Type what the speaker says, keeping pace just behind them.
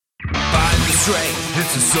strength,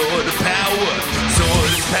 it's a sword of power.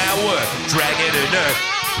 Sword is power, dragon and earth.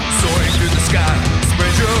 Soaring through the sky,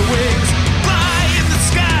 spread your wings. Fly in the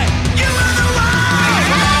sky, you are the one.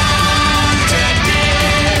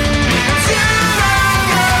 Protected, because you are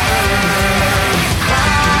the earth.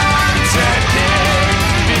 Protected,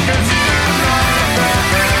 because you are the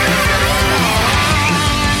earth.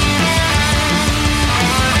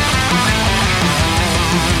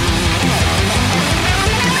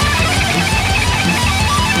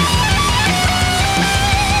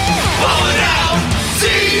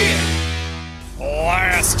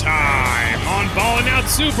 Last time on Ballin' Out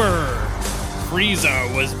Super,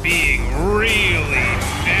 Frieza was being really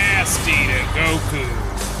nasty to Goku.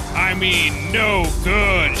 I mean, no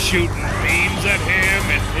good shooting beams at him,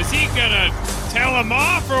 and is he gonna tell him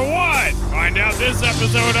off or what? Find out this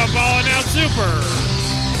episode of Ballin' Out Super.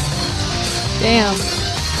 Damn.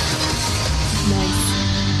 Nice.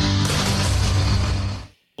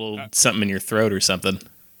 A little something in your throat or something.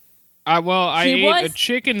 I He ate was- a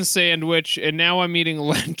chicken sandwich, and now I'm eating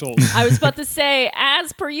lentils. I was about to say,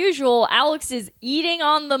 as per usual, Alex is eating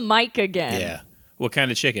on the mic again. Yeah. What kind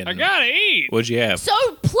of chicken? I gotta eat. What'd you have? So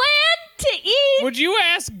plan to eat Would you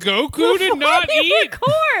ask Goku before to not we eat?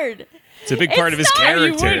 record. It's a big part of his It's not-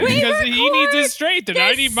 You would, character. We because he needs his record strength, and the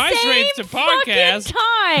I need my strength to same podcast.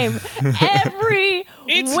 fucking time every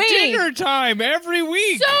It's week. dinner time every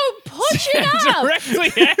week. So push it up.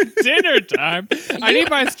 Directly at dinner time. I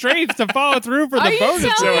need my strength to follow through for Are the you bonus.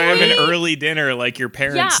 telling So have an me- early dinner like your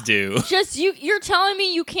parents do. Just you're telling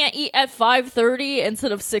me you can't eat at 5:30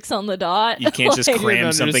 instead of 6 on the dot? You can't just Like, cram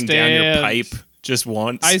don't something down your understand. pipe just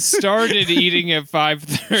once. I started eating at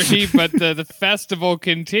 5:30, but the festival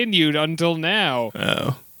continued until now.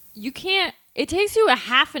 Oh. you can't. It takes you a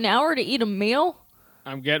half an hour to eat a meal.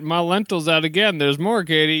 I'm getting my lentils out again. There's more,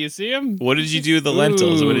 Katie. You see them? What did you do with the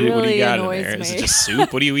lentils? What do Really you got in annoys there? Is it me. just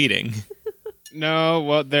soup? What are you eating? No,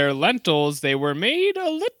 well, they're lentils. They were made a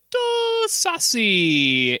little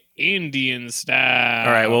saucy, Indian style.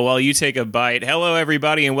 All right, well, while you take a bite, hello,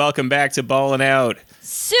 everybody, and welcome back to Ballin' Out.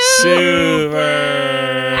 Super. Super.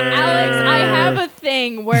 Alex, I have a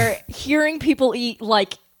thing where hearing people eat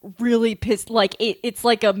like really pissed, like it's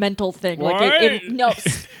like a mental thing. Like What? no,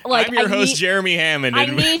 like I'm your I host, need- Jeremy Hammond. I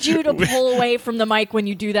and need you to pull away from the mic when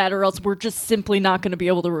you do that, or else we're just simply not going to be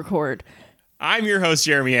able to record. I'm your host,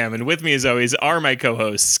 Jeremy Hammond. With me, as always, are my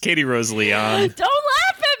co-hosts, Katie Rose Leon. Don't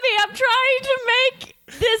laugh at me. I'm trying to make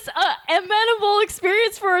this amenable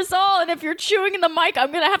experience for us all. And if you're chewing in the mic,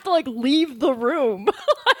 I'm going to have to like leave the room.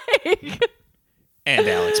 Like, And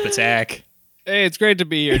Alex Patak. Hey, it's great to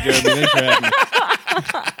be here, Jeremy. Thanks for having me.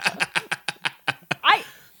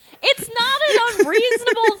 it's not an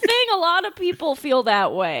unreasonable thing. A lot of people feel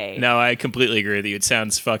that way. No, I completely agree with you. It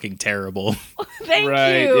sounds fucking terrible. Thank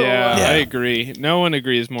Right, you. yeah, Yeah. I agree. No one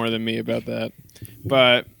agrees more than me about that.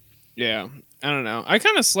 But, yeah, I don't know. I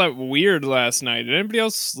kind of slept weird last night. Did anybody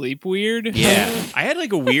else sleep weird? Yeah. I had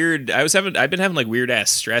like a weird, I've been having like weird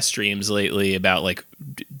ass stress dreams lately about like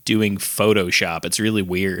doing Photoshop. It's really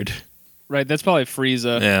weird. Right, that's probably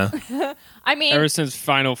Frieza. Yeah. I mean, Ever since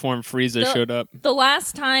Final Form Frieza showed up. the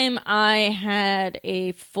last time I had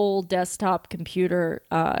a full desktop computer,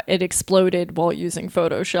 it exploded while using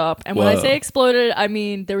Photoshop. And when I Whoa. say exploded, I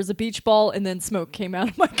mean there was a beach ball and then smoke came out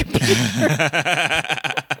of my computer.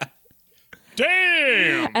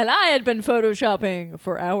 Damn! And I had been photoshopping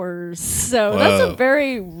for hours. So that's Whoa. a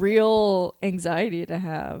very real anxiety to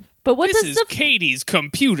have. But what This does is the Katie's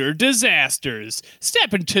Computer Disasters.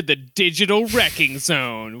 Step into the digital wrecking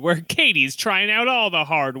zone where Katie's trying out all the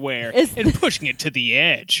hardware Is- and pushing it to the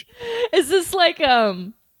edge. is this like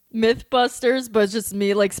Mythbusters, but just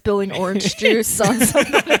me like spilling orange juice on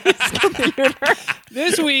somebody's computer?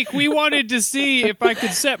 This week, we wanted to see if I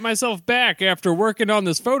could set myself back after working on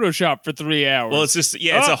this Photoshop for 3 hours. Well, it's just,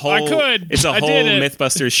 it's Oh, a whole, I could. it's a I whole did it.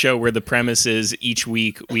 Mythbusters show where the premise is each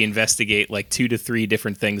week we investigate like 2 to 3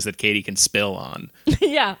 different things that Katie can spill on.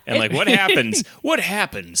 Yeah. And like, what happens? What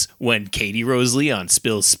happens when Katie Rose Leon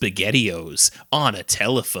spills SpaghettiOs on a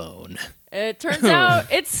telephone? It turns out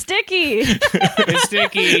it's sticky. It's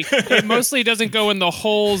sticky. It mostly doesn't go in the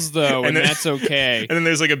holes, though, and then- that's okay. And then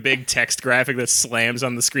there's like a big text graphic that slams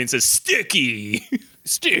on the screen and says "sticky."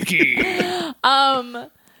 Sticky.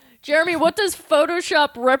 Jeremy, what does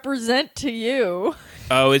Photoshop represent to you?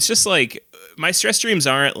 Oh, it's just like my stress dreams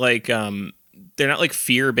aren't like they're not like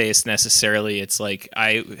fear based necessarily. It's like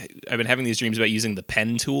I've been having these dreams about using the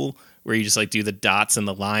pen tool where you just like do the dots and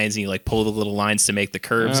the lines and you like pull the little lines to make the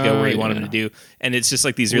curves go Oh, where you want yeah. them to do. And it's just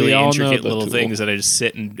like these We really all know intricate the little tool. things that I just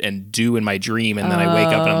sit and do in my dream. And then I wake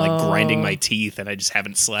up and I'm like grinding my teeth and I just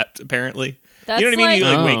haven't slept apparently. That's You know what I mean? You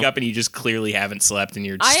like Oh. wake up and you just clearly haven't slept and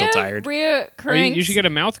you're still tired. Or reoccurring. you should get a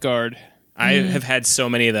mouth guard. I have had so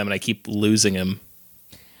many of them and I keep losing them.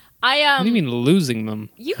 What do you mean losing them?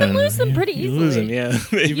 You can lose them pretty You easily. lose them, yeah.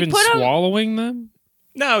 You've been put 'em- swallowing them?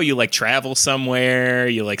 No, you like travel somewhere,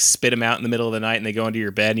 you like spit them out in the middle of the night and they go into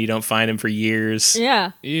your bed and you don't find them for years.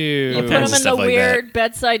 Yeah. Ew. You put kinds them of in the stuff like weird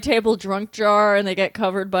bedside table drunk jar, and they get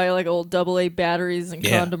covered by like old AA batteries and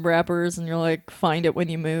Yeah. condom wrappers, and you're like, find it when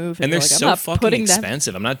you move. And they're you're like, I'm so not fucking putting that-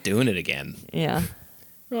 expensive. I'm not doing it again. Yeah.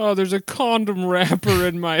 Oh, there's a condom wrapper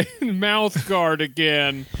in my mouth guard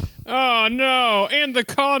again. Oh, no. And the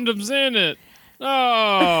condom's in it.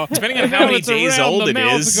 Oh. Depending on how many it's days around old the it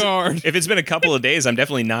mouth is. guard. If it's been a couple of days, I'm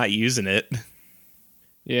definitely not using it.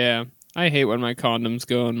 Yeah. I hate when my condoms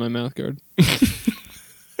go in my mouth guard.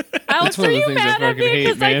 Alex, one are of the you things I mad at fucking me hate,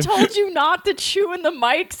 because I man. told you not to chew in the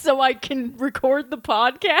mic so I can record the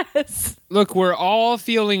podcast? Look, we're all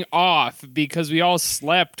feeling off because we all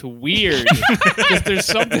slept weird. Because there's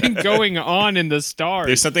something going on in the stars.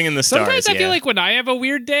 There's something in the stars. Sometimes I yeah. feel like when I have a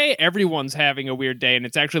weird day, everyone's having a weird day, and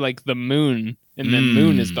it's actually like the moon, and then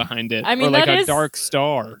moon is behind it. I mean, or like that a is- dark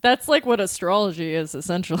star. That's like what astrology is,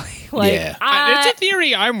 essentially. Like, Yeah. It's a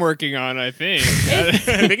theory I'm working on, I think. I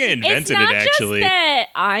think I it's invented not it actually. just that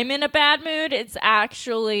I'm in a bad mood. It's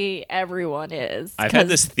actually everyone is. I've had 'Cause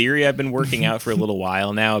this theory I've been working out for a little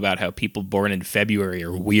while now about how people born in February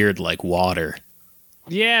are weird like water.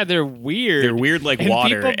 Yeah, they're weird. They're weird like and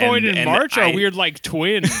water. people born in and March are I- weird like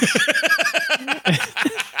twins.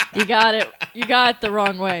 You got it. You got it the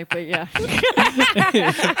wrong way, but yeah.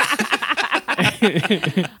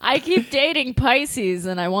 I keep dating Pisces,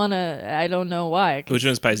 and I don't know why. Which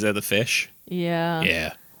one's Pisces? Is that the fish? Yeah.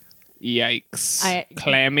 Yeah. Yikes.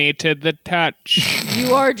 Clammy to the touch.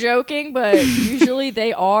 You are joking, but usually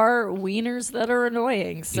they are wieners that are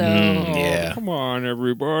annoying. So Yeah. Oh, come on,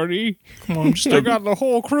 everybody. Come on, I got the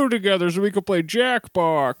whole crew together so we could play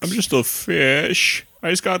Jackbox. I'm just a fish.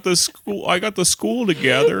 I got the school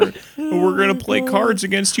together, and we're gonna play Cards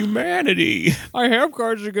Against Humanity. I have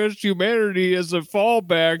Cards Against Humanity as a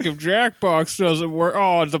fallback if Jackbox doesn't work.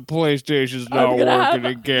 Oh, the PlayStation's not I'm gonna working have-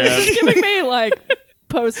 again. This is giving me like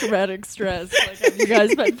post-traumatic stress. Like, have you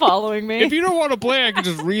guys been following me? If you don't want to play, I can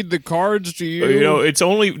just read the cards to you. You know,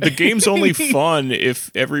 the game's only fun if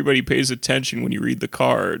everybody pays attention when you read the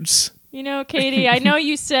cards. You know, Katie, I know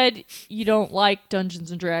you said you don't like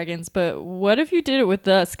Dungeons and Dragons, but what if you did it with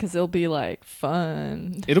us? Because it'll be like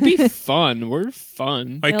fun. It'll be fun. We're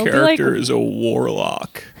fun. My It'll be character like- is a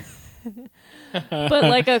warlock. But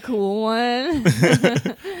like a cool one.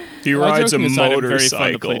 He I was rides a joking aside, I'm very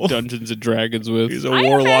fun to play motorcycle. Dungeons and Dragons with. He's a I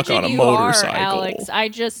warlock imagine on a you motorcycle. are, Alex. I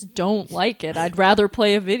just don't like it. I'd rather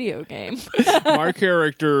play a video game. My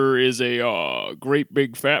character is a great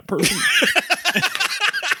big fat person.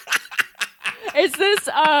 Is this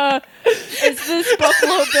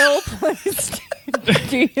Buffalo Bill plays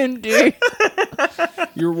D&D?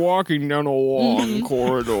 You're walking down a long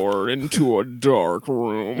corridor into a dark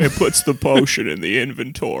room. It puts the potion in the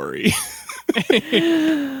inventory.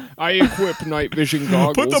 I equip night vision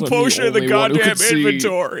goggles. Put the I'm potion in the only one who goddamn can see.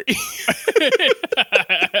 inventory.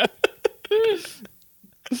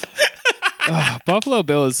 Buffalo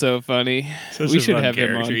Bill is so funny. Such we a should fun have him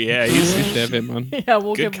on. character. Yeah, we he's should have him on. Yeah,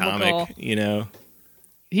 we'll good give him a call. comic. You know,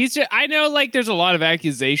 He's just, I know like there's a lot of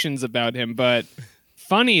accusations about him, but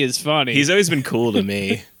funny is funny. he's always been cool to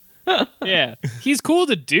me. Yeah, he's cool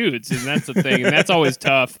to dudes, and that's the thing, and that's always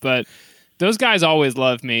tough. But those guys always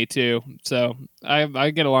love me too, so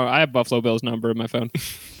I get along. I have Buffalo Bill's number in my phone.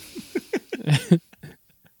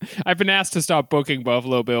 I've been asked to stop booking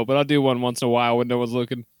Buffalo Bill, but I'll do one once in a while when no one's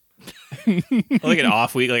looking. Like an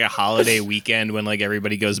off week, like a holiday weekend when like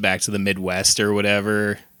everybody goes back to the Midwest or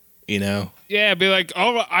whatever. You know, Yeah, be like,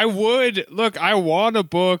 oh, I would look. I want to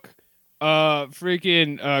book,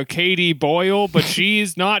 freaking Katie Boyle, but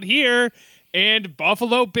she's not here. And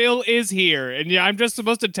Buffalo Bill is here. And yeah, I'm just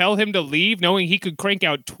supposed to tell him to leave knowing he could crank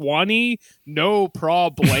out 20? No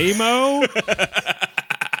problemo.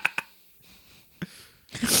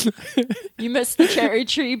 You missed the Cherry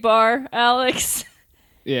Tree Bar, Alex.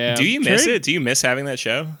 Yeah. do you miss Cherry- it? Do you miss having that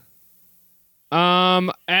show?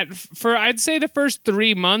 I'd say the first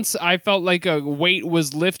 3 months, I felt like a weight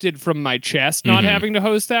was lifted from my chest, not having to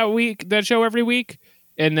host that show every week.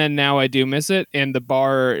 And then now I do miss it, and the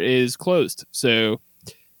bar is closed. So,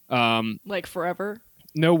 Like forever.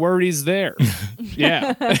 no worries there.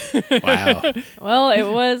 Yeah. Wow, Well, it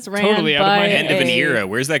was ran Totally out of by my end of an a- era.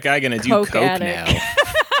 Where's that guy gonna do Coke coke addict.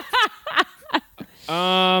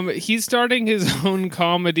 now? He's starting his own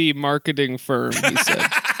comedy marketing firm, he said.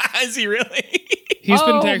 Is he really? He's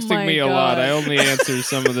been Oh texting my me a lot. God. I only answer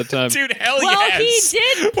some of the time. Dude, hell Well, yes. he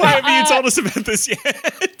did. Why haven't you told us about this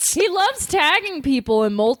yet? He loves tagging people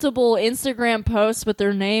in multiple Instagram posts with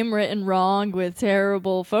their name written wrong with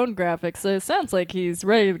terrible phone graphics. So it sounds like he's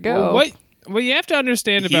ready to go. What you have to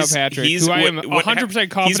understand about Patrick, who I am 100%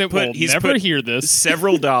 confident will never hear this.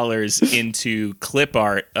 Several dollars into clip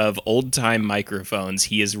art of old time microphones.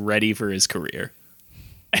 He is ready for his career.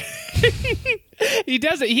 He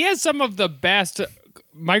does it. He has some of the best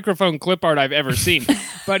microphone clip art I've ever seen.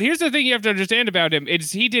 But here's the thing you have to understand about him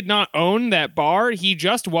is he did not own that bar. He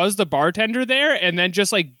just was the bartender there and then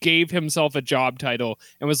just like gave himself a job title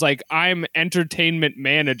and was like, I'm entertainment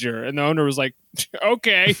manager. And the owner was like,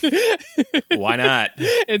 okay. Why not?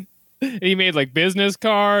 And he made like business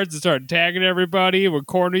cards and started tagging everybody, would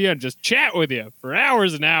corner you and just chat with you for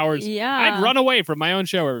hours and hours. Yeah. I'd run away from my own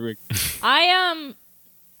show every week.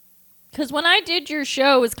 Because when I did your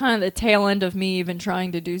show, it was kind of the tail end of me even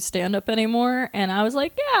trying to do stand-up anymore. And I was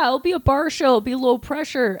like, yeah, it'll be a bar show. It'll be low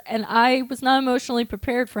pressure. And I was not emotionally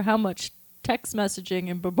prepared for how much text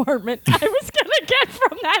messaging and bombardment I was going to get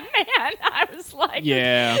from that man. I was like,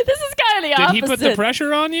 Yeah. this is kind of the opposite. Did he put the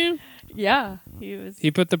pressure on you? Yeah, he was.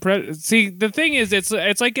 He put the pressure. See, the thing is, it's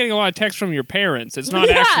like getting a lot of text from your parents. It's not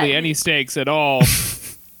Yeah. actually any stakes at all.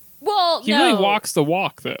 Well, He no. really walks the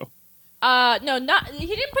walk, though. No, not he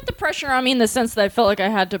didn't put the pressure on me in the sense that I felt like I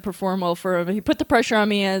had to perform well for him. He put the pressure on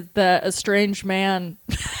me as that a strange man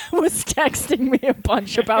was texting me a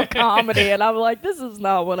bunch about comedy, and I'm like, this is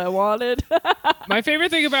not what I wanted. My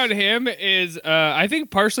favorite thing about him is, I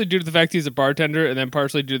think partially due to the fact he's a bartender, and then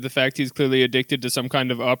partially due to the fact he's clearly addicted to some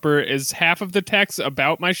kind of upper, is half of the texts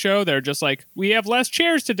about my show. They're just like, we have less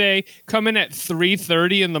chairs today. Come in at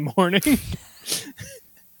 3:30 in the morning.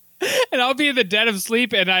 And I'll be in the dead of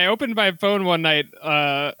sleep, and I opened my phone one night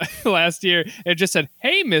last year, and it just said,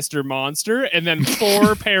 hey, Mr. Monster, and then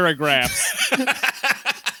 4 paragraphs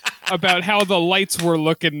about how the lights were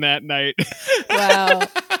looking that night. Wow.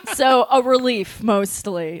 So a relief,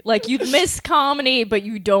 mostly. Like, you miss comedy, but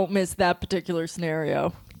you don't miss that particular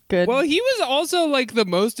scenario. Good. Well, he was also like the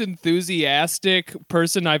most enthusiastic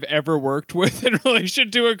person I've ever worked with in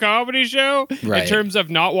relation to a comedy show Right. in terms of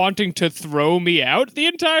not wanting to throw me out the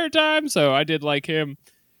entire time. So I did like him.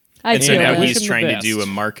 And so feel now it. he's Wish him the trying to best. do a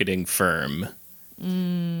marketing firm.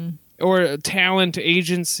 Or a talent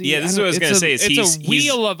agency. Yeah, this is what I was gonna say, is it's he's- a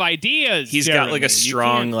wheel of ideas. He's got like Jeremy. a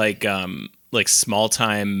strong You like small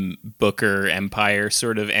time Booker Empire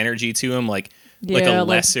sort of energy to him, like Yeah, a like-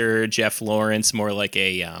 lesser Jeff Lawrence, more like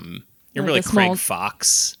a remember Like like a Craig small-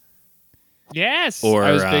 Fox. can't- Yes. Or,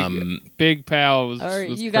 I was big pal. Was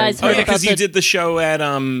you Craig guys Oh heard yeah, Fox. because about you the- did the show at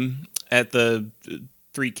the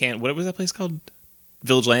what was that place called?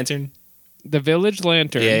 Village Lantern. The Village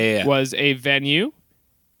Lantern Yeah. was a venue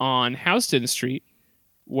on Houston Street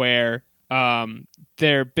where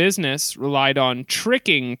their business relied on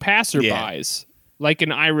tricking passerbys like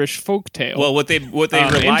an Irish folktale. Well, what they into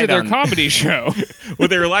relied their on comedy show. what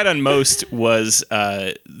they relied on most was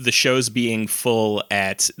the shows being full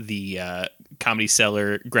at the Comedy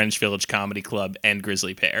Cellar, Greenwich Village Comedy Club, and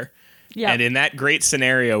Grizzly Pear. Yeah. And in that great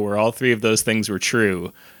scenario where all 3 of those things were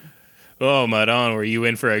true, oh, Madon, were you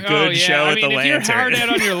in for a good show at the if Lantern? you're hard out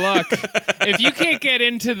on your luck, if you can't get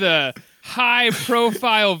into the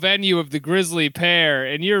high-profile venue of the Grizzly Pear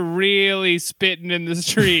and you're really spitting in the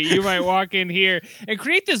street, you might walk in here and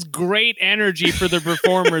create this great energy for the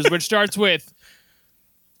performers, which starts with,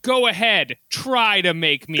 go ahead, try to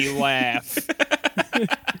make me laugh.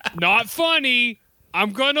 Not funny.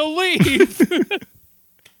 I'm gonna leave.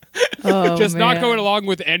 Oh, Just not man. going along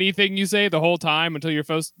with anything you say the whole time until you're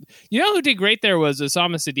forced. You know who did great there was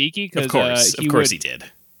Osama Siddiqui. Of course, he did.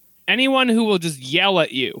 Anyone who will just yell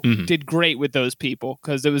at you Mm-hmm. did great with those people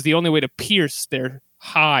because it was the only way to pierce their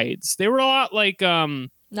hides. They were a lot like Not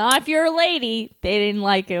if you're a lady. They didn't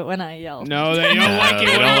like it when I yelled. no, they don't like it.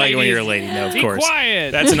 They don't like it when ladies- you're a lady. No, of Be course.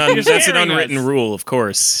 quiet. That's You're that's an scaring unwritten us. rule, of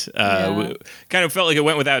course. Yeah. Kind of felt like it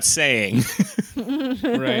went without saying.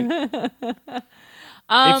 Right.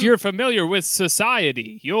 If you're familiar with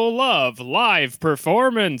Society, you'll love live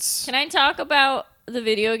performance. Can I talk about the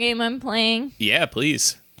video game I'm playing? Yeah,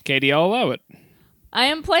 please. Katie, I'll allow it. I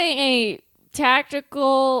am playing a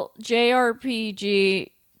tactical JRPG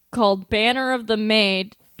called Banner of the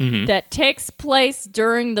Maid that takes place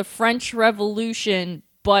during the French Revolution,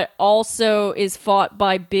 but also is fought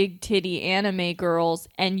by big titty anime girls,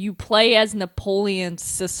 and you play as Napoleon's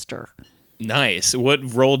sister. Nice.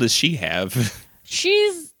 What role does she have?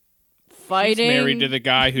 She's fighting. She's married to the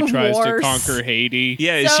guy who tries to wars. conquer Haiti.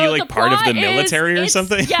 Yeah, is So she like the part of the plot is- military or it's-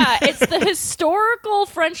 something? Yeah, it's the historical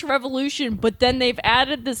French Revolution, but then they've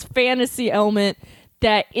added this fantasy element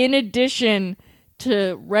that in addition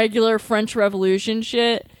to regular French Revolution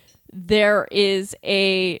shit, there is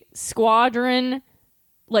a squadron.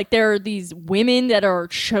 Like, there are these women that are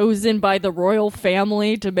chosen by the royal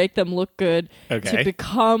family to make them look good to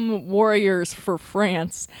become warriors for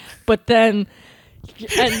France. But then,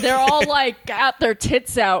 and they're all like got their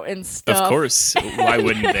tits out and stuff. Of course. Why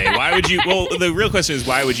wouldn't they? Why would you? Well, the real question is,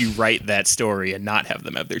 why would you write that story and not have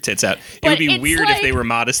them have their tits out? It would be weird if they were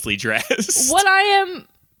modestly dressed. What I am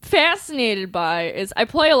fascinated by is I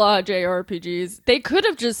play a lot of JRPGs. They could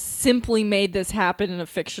have just simply made this happen in a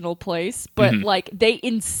fictional place, but like they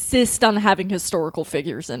insist on having historical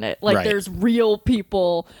figures in it. Like there's real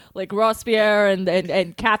people like Robespierre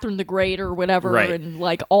and Catherine the Great or whatever, and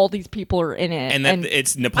like all these people are in it. And then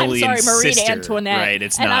it's Napoleon's I'm sorry, Marie sister, Antoinette. right?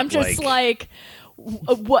 It's and not I'm just like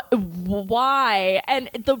what? Why? And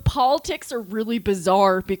the politics are really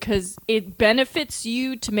bizarre because it benefits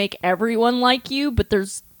you to make everyone like you, but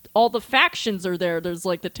there's all the factions are there. There's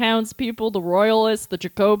like the townspeople, the royalists, the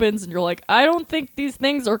Jacobins, and you're like, I don't think these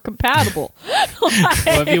things are compatible.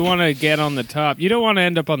 Well, if you want to get on the top, you don't want to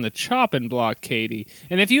end up on the chopping block, Katie.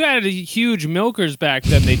 And if you had a huge milkers back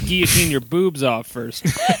then, they'd guillotine your boobs off first.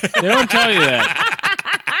 They don't tell you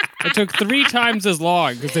that. It took 3 times as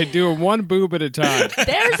long because they do one boob at a time.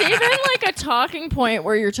 There's even like a talking point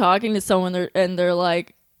where you're talking to someone and they're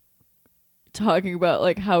like, talking about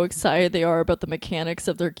like how excited they are about the mechanics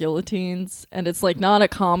of their guillotines, and it's like not a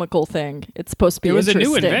comical thing. It's supposed to be. It was a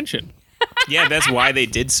new interesting. invention. Yeah, that's why they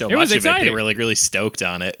did so It was much of it. They exciting. were like really stoked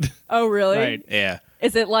on it. Oh, really? Right. Yeah.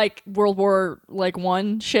 Is it like World War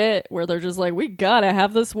I shit where they're just like, we gotta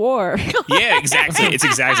have this war? Yeah, exactly. It's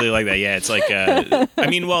exactly like that. Yeah, it's like,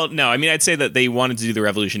 I'd say that they wanted to do the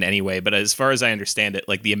revolution anyway, but as far as I understand it,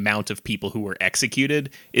 like the amount of people who were executed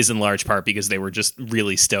is in large part because they were just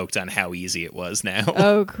really stoked on how easy it was now.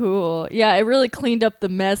 Oh, cool. Yeah, it really cleaned up the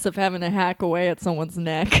mess of having to hack away at someone's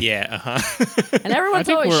neck. Yeah, And everyone's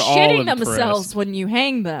think always we're all shitting impressed. themselves when you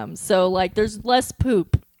hang them. So, like, there's less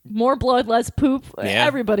poop. More blood, less poop. Yeah.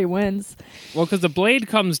 Everybody wins. Well, because the blade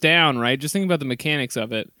comes down, right? Just think about the mechanics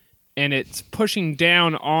of it. And it's pushing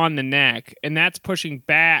down on the neck, and that's pushing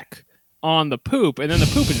back on the poop, and then the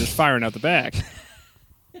poop is just firing out the back.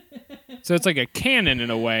 So it's like a cannon in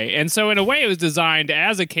a way. And so in a way it was designed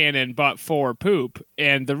as a cannon, but for poop.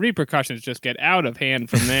 And the repercussions just get out of hand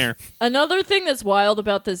from there. Another thing that's wild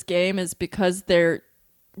about this game is because they're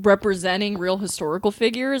representing real historical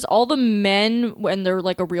figures, all the men, when they're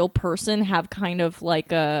like a real person, have kind of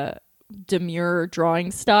like a demure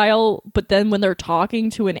drawing style, but then when they're talking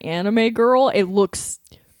to an anime girl, it looks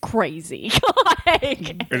crazy.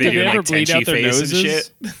 Like, Are Do they they doing ever like bleed Tenchi out their face and noses?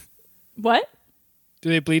 shit? what? Do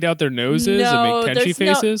they bleed out their noses and make Tenchi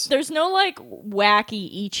faces? There's no like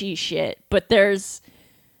wacky ichi shit, but there's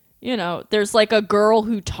like a girl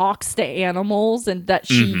who talks to animals, and that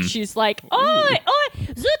she's like, oi,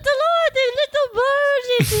 the little bird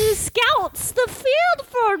it scouts the field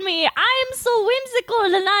for me. I'm so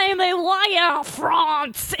whimsical and I am a wire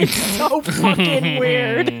France. It's so fucking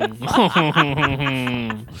weird. Isn't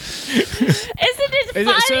it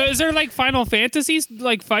funny? Is there like Final Fantasies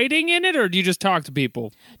like fighting in it, or do you just talk to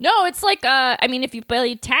people? No, it's like if you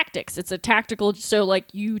play tactics, it's a tactical. So like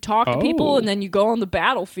you talk to people and then you go on the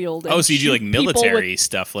battlefield. And Oh, so you do like shoot people military with-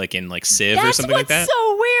 stuff, like in like Civ That's or something like that? what's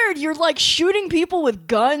so weird. You're like shooting people with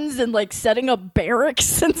guns and like setting up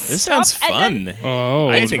barracks and This stuff. sounds And then- fun. Oh,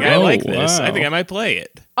 I think I like this. I think I might play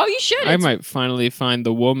it. oh, you should. I It's- might finally find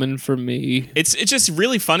the woman for me. It's just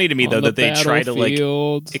really funny to me though on that the they try to like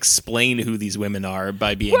battlefield. explain who these women are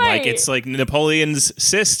by being Right. like it's like Napoleon's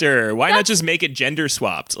sister. Why not just make it gender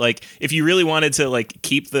swapped? Like if you really wanted to like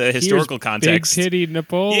keep the historical Here's context. Big titty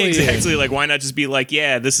Napoleon. Yeah, exactly. Like, why not just be like,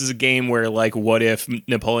 yeah, this is a game where, like, what if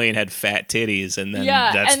Napoleon had fat titties, and then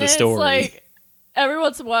that's and the then story. It's like every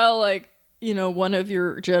once in a while, like one of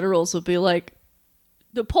your generals will be like,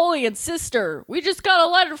 Napoleon's sister, we just got a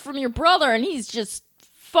letter from your brother, and he's just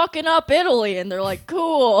fucking up Italy, and they're like,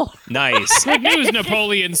 cool. Nice. Good news,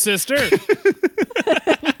 Napoleon's sister.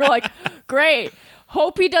 You're like, great.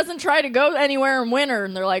 Hope he doesn't try to go anywhere in winter.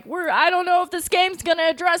 And they're like, I don't know if this game's gonna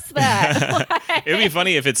address that. It'd be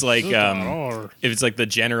funny if it's like, if it's like the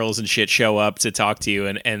generals and shit show up to talk to you,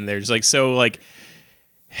 and there's like, so like,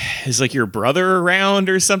 is like your brother around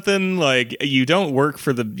or something? Like you don't work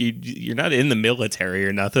for you're not in the military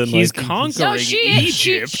or nothing. He's like, conquering No,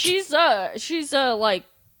 Egypt. she's a like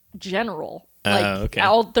general. Like,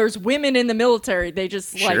 okay. There's women in the military. They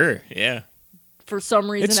just like Sure, yeah, for some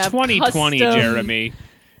reason It's have 2020, custom- Jeremy.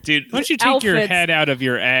 dude. Why don't you take your outfits. head out of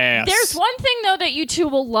your ass? There's one thing though that you two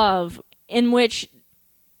will love, in which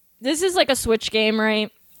this is like a Switch game, right?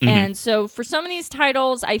 And so for some of these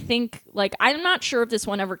titles, I think, like, I'm not sure if this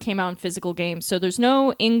one ever came out in physical games, so there's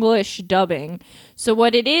no English dubbing. So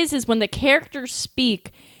what it is when the characters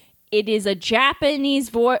speak, it is a Japanese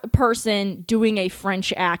person doing a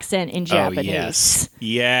French accent in Japanese. Yes.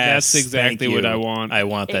 That's exactly thank what you. I want. I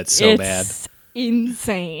want that so bad. It's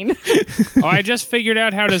insane. Oh, I just figured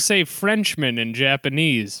out how to say Frenchman in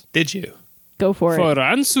Japanese. Did you? Go for it.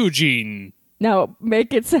 Faransujin. No,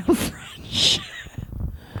 make it sound French.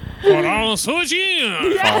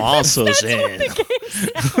 Faransujin. Also saying.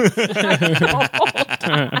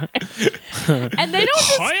 And they don't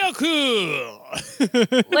just,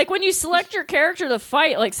 Hayaku. like, when you select your character to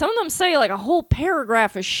fight, like, some of them say, like, a whole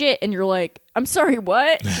paragraph of shit, and you're like, I'm sorry,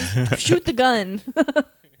 what? Just shoot the gun.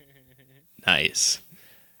 Nice.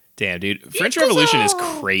 Damn, dude. French Revolution is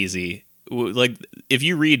crazy. Like, if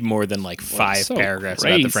you read more than like 5 so paragraphs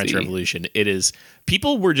about the French crazy. Revolution, it is,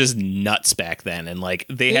 people were just nuts back then, and like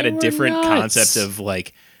they had a were different nuts. concept of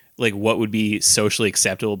like what would be socially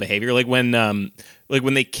acceptable behavior. Like when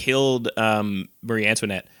they killed Marie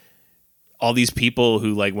Antoinette, all these people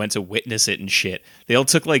who like went to witness it and shit, they all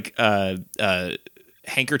took like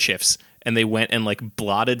handkerchiefs and they went and like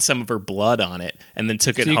blotted some of her blood on it and then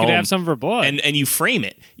took it So you home. could have some of her blood. And you frame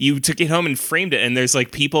it. You took it home and framed it, and there's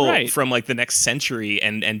like people Right. from like the next century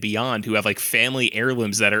and beyond who have like family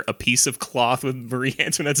heirlooms that are a piece of cloth with Marie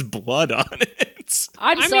Antoinette's blood on it.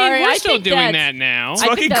 I'm I sorry. mean, we're I still think doing that's- that now. It's I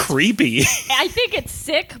think fucking that's- creepy. I think it's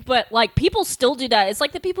sick, but like people still do that. It's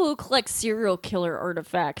like the people who collect serial killer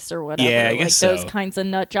artifacts or whatever. Yeah, I like guess those so. kinds of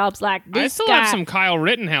nut jobs. Like I this still guy. have some Kyle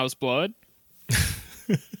Rittenhouse blood.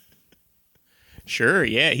 Sure,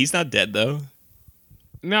 yeah, he's not dead though.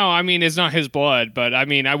 No, I mean, it's not his blood, but I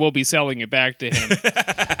mean, I will be selling it back to him.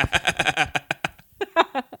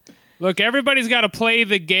 Look, everybody's got to play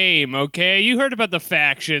the game, okay? You heard about the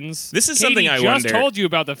factions. This is Katie something I just wonder. told you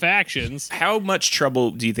about the factions. How much trouble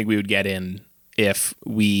do you think we would get in if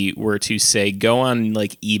we were to say go on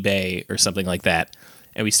like eBay or something like that,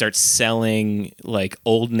 and we start selling like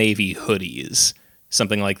Old Navy hoodies,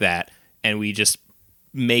 something like that, and we just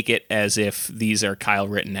make it as if these are Kyle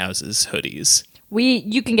Rittenhouse's hoodies?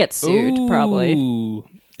 You can get sued probably. Ooh.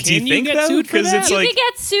 Do you Can think get though? sued for 'Cause that? it's You like- can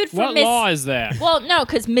get sued for What law is that? Well, no,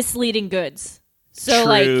 because misleading goods. So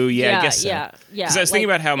True, like, yeah, I guess so. yeah. 'Cause I was thinking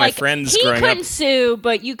about how my friends he growing up- couldn't sue,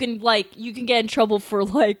 but you can get in trouble for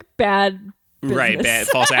like bad. Right, business. bad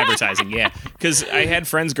false advertising. Yeah, because I had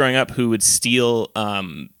friends growing up who would steal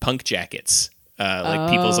punk jackets, like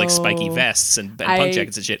people's like spiky vests and punk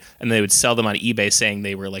jackets and shit, and they would sell them on eBay, saying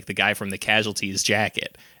they were like the guy from the Casualties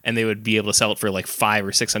jacket, and they would be able to sell it for like $500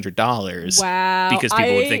 or $600. Wow, because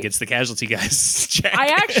people would think it's the Casualty guy's jacket. I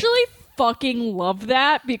actually fucking love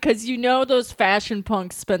that because those fashion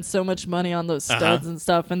punks spent so much money on those studs and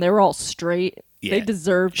stuff, and they were all straight. Yeah. They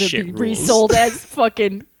deserve to Shit be rules. resold as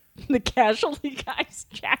fucking the Casualty guy's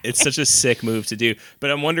jacket. It's such a sick move to do.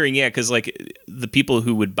 But I'm wondering, yeah, because like the people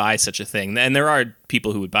who would buy such a thing, and there are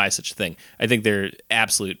people who would buy such a thing, I think they're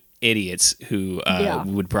absolute idiots who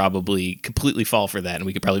would probably completely fall for that, and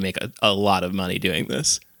we could probably make a lot of money doing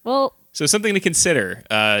this. Well, So something to consider,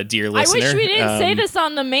 dear listener. I wish we didn't say this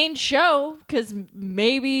on the main show because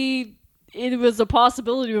maybe it was a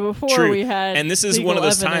possibility before True. we had. And this is legal one of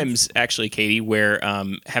those evidence. times, actually, Katie, where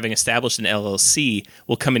having established an LLC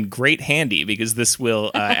will come in great handy because this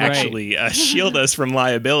will actually shield us from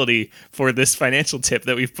liability for this financial tip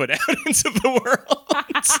that we've put out into the world.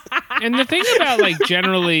 And the thing about like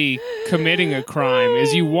generally committing a crime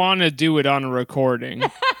is you want to do it on a recording.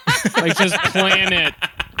 Like just plan it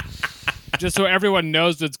just so everyone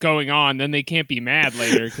knows what's going on. Then they can't be mad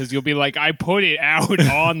later because you'll be like, I put it out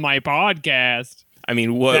on my podcast. I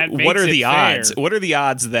mean, That what makes are it the fair. odds? What are the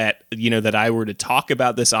odds that that I were to talk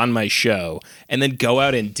about this on my show and then go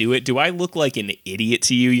out and do it? Do I look like an idiot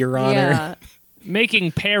to you, Your Honor? Yeah.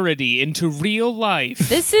 Making parody into real life.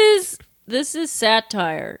 This is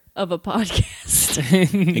satire of a podcast.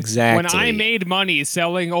 Exactly. When I made money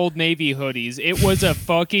selling Old Navy hoodies, it was a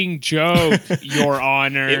fucking joke, Your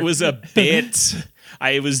Honor. It was a bit.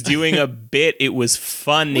 I was doing a bit. It was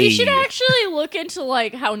funny. We should actually look into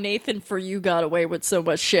like how Nathan For You got away with so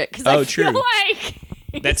much shit because Oh, I feel true.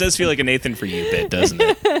 like That does feel like a Nathan For You bit, doesn't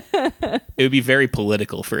it? It would be very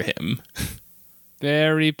political for him.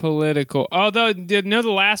 Very political. Although, the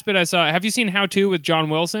last bit I saw, have you seen How To with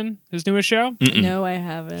John Wilson, his newest show? no, I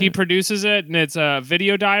haven't. He produces it, and it's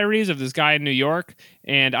video diaries of this guy in New York.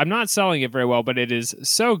 And I'm not selling it very well, but it is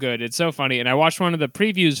so good. It's so funny. And I watched one of the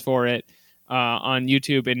previews for it. on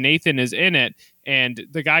YouTube, and Nathan is in it. And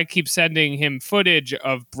the guy keeps sending him footage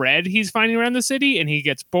of bread he's finding around the city, and he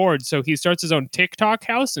gets bored. So he starts his own TikTok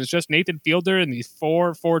house, and it's just Nathan Fielder and these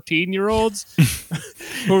 14-year-olds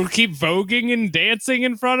who keep voguing and dancing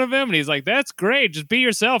in front of him. And he's like, that's great. Just be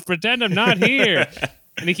yourself. Pretend I'm not here.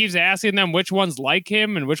 And he keeps asking them which ones like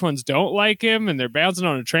him and which ones don't like him, and they're bouncing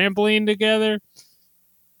on a trampoline together.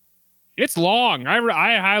 It's long.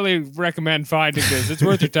 I highly recommend finding this. It's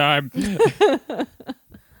worth your time.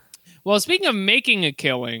 Well, speaking of making a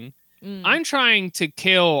killing, I'm trying to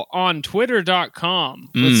kill on Twitter.com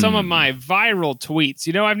with some of my viral tweets.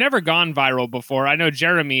 You know, I've never gone viral before. I know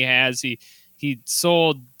Jeremy has. He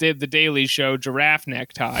sold the Daily Show giraffe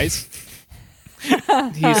neckties.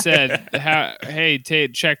 He said, hey,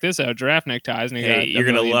 check this out, giraffe neckties. And hey, you're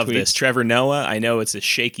going to love this. Trevor Noah, I know it's a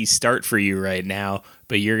shaky start for you right now,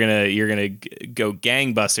 but you're gonna go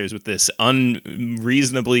gangbusters with this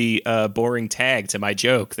unreasonably boring tag to my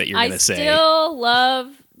joke that you're going to say. I still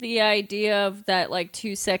love the idea of that, like,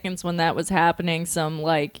 2 seconds when that was happening, some,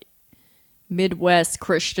 like, Midwest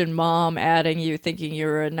Christian mom adding you thinking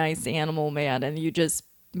you're a nice animal man, and you just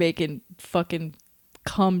making fucking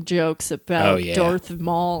cum jokes about Darth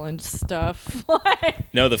Maul and stuff.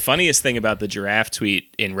 No, the funniest thing about the giraffe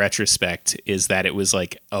tweet in retrospect is that it was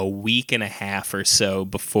like a week and a half or so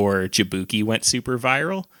before Jabuki went super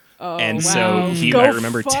viral. Oh, and wow. So I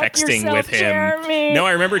remember texting with him. Jeremy. No,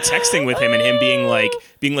 I remember texting with him and him being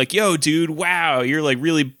like, yo, dude, wow, you're like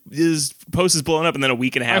really, this post is blowing up. And then a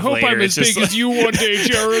week and a half later, I hope I'm as big as you one day,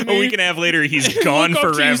 Jeremy. A week and a half later, he's gone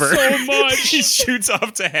forever. So much. He shoots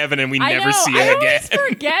off to heaven and we never see him again. I always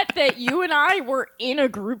forget that you and I were in a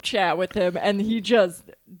group chat with him and he just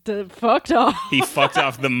fucked off. He fucked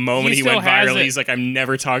off the moment he went viral. He's like, I'm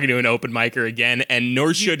never talking to an open micer again, and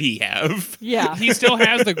nor should he have. Yeah. He still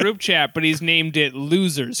has the group chat, but he's named it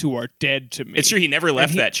Losers Who Are Dead to Me. It's true, he never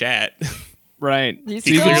left that chat. Right. He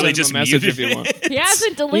clearly just message muted if you want. He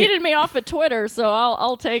hasn't deleted me off of Twitter, so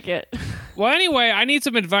I'll take it. Well, anyway, I need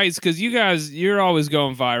some advice because you guys, you're always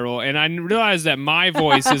going viral, and I realize that my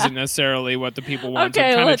voice isn't necessarily what the people want.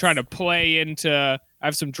 Okay, so I'm kind of trying to play into. I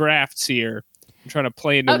have some drafts here. I'm trying to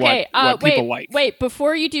play into what people like. Wait,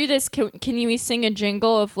 before you do this, can you sing a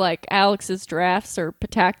jingle of like Alex's drafts or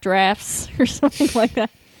Patak drafts or something like that?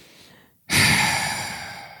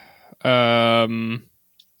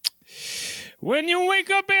 When you wake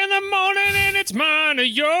up in the morning and it's mine or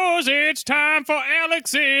yours, it's time for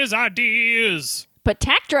Alex's ideas.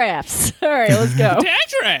 Patak drafts. All right, let's go. Patak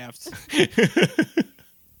drafts.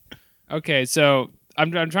 Okay, so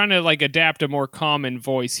I'm trying to like adapt a more common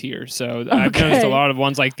voice here. So I've noticed a lot of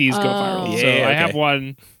ones like these go viral. So I have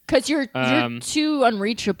one. Because you're too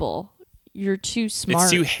unreachable. You're too smart.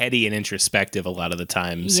 It's too heady and introspective a lot of the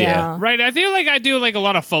times. Yeah. Right. I feel like I do like a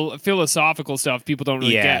lot of philosophical stuff people don't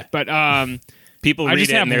really get. But people read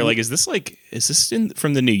it and they're like, is this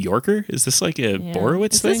from the New Yorker? Is this like a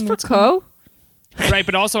Borowitz thing? Is this for Co? Right,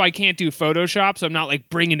 but also I can't do Photoshop, so I'm not like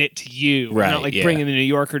bringing it to you. Right, I'm not like bringing the New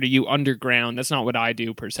Yorker to you underground. That's not what I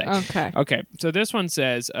do per se. Okay. So this one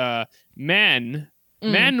says, men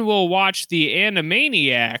will watch the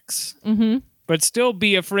Animaniacs, but still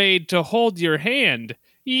be afraid to hold your hand.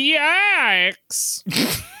 Yikes!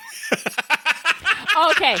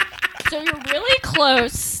 Okay, so you're really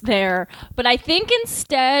close there, but I think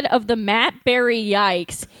instead of the Matt Berry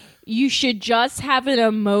yikes, you should just have an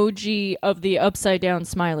emoji of the upside down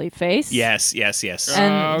smiley face. Yes.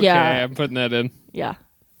 And, okay, I'm putting that in. Yeah.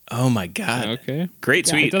 Oh my God. Okay. Great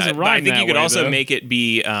tweet. It doesn't But rhyme I think that you could way, also though. make it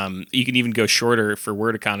be, you can even go shorter for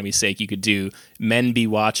word economy's sake. You could do men be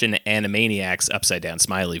watching Animaniacs upside down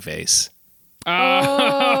smiley face.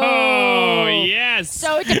 Oh, yes.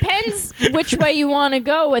 So it depends which way you want to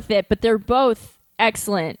go with it, but they're both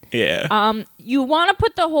excellent. Yeah. You want to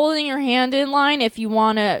put the holding your hand in line if you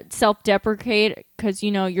want to self-deprecate because,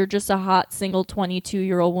 you know, you're just a hot single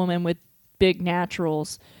 22-year-old woman with big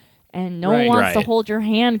naturals and no one wants to hold your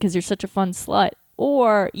hand because you're such a fun slut.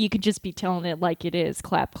 Or you could just be telling it like it is.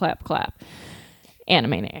 Clap, clap, clap.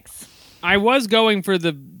 Animaniacs. I was going for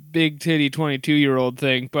the big titty 22-year-old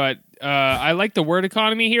thing, but I like the word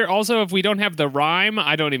economy here. Also, if we don't have the rhyme,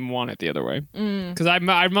 I don't even want it the other way. Because I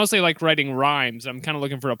mostly like writing rhymes. I'm kind of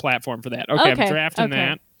looking for a platform for that. Okay, I'm drafting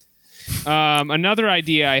that. Another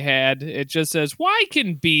idea I had, it just says, why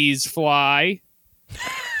can bees fly?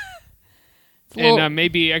 And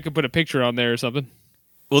maybe I could put a picture on there or something.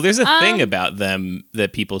 Well, there's a thing about them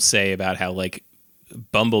that people say about how, like,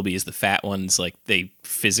 bumblebees, the fat ones, like they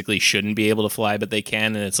physically shouldn't be able to fly, but they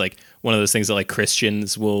can, and it's like one of those things that like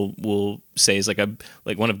Christians will say is like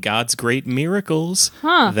one of God's great miracles.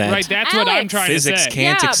 Huh. That Right, that's what I'm Alex. trying to physics say.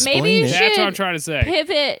 can't Yeah, explain maybe you it. should- That's what I'm trying to say.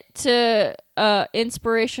 Pivot to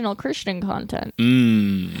inspirational Christian content.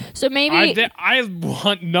 So maybe I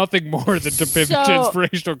want nothing more than to pivot to So-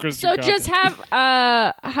 inspirational Christian so content. just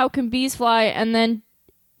have how can bees fly, and then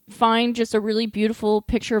find just a really beautiful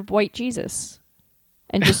picture of white Jesus,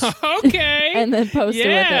 and just Okay. and then post it with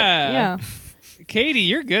it. Yeah. Yeah. Katie,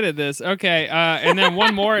 you're good at this. Okay, and then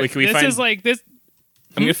one more. Wait, can we this find- is like this.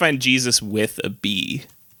 I'm gonna find Jesus with a bee.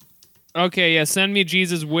 Okay, yeah, send me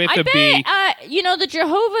Jesus with I a bee. bet the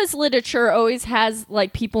Jehovah's literature always has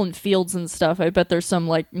like people in fields and stuff. I bet there's some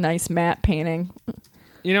like nice matte painting.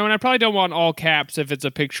 You know, and I probably don't want all caps if it's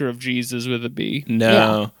a picture of Jesus with a bee.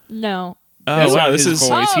 No. No. Oh That's wow, not this his is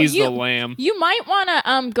voice. He's you, the lamb. You might want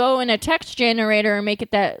to go in a text generator and make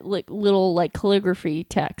it that like little like calligraphy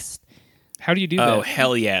text. How do you do oh that?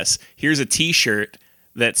 hell yes. Here's a T-shirt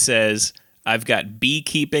that says, "I've got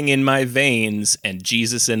beekeeping in my veins and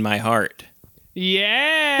Jesus in my heart."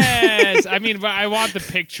 Yes. I mean, but I want the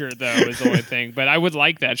picture though. Is the only thing. But I would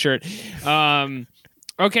like that shirt.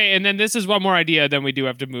 Okay, and then this is one more idea. Then we do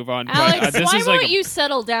have to move on. Alex, but, this why is won't like you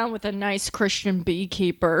settle down with a nice Christian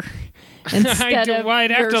beekeeper instead of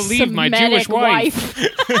I'd have your to leave my Semitic Jewish wife.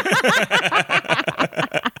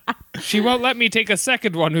 She won't let me take a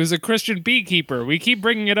second one who's a Christian beekeeper. We keep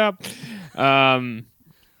bringing it up.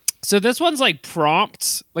 So this one's like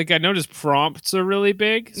prompts. Like I noticed prompts are really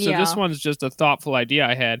big. So this Yeah. one's just a thoughtful idea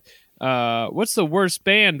I had. What's the worst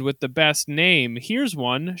band with the best name? Here's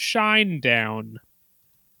one, Shinedown.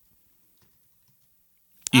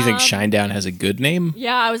 You think Shinedown has a good name?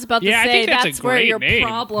 Yeah, I was about to Yeah, I say think that's a that's where great your name.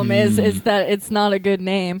 problem is that it's not a good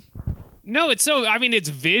name. No, it's so. I mean, it's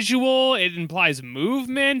visual. It implies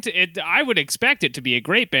movement. I would expect it to be a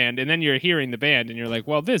great band, and then you're hearing the band, and you're like,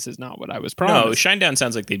 "Well, this is not what I was No, promised." Shinedown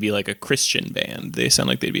sounds like they'd be like a Christian band. They sound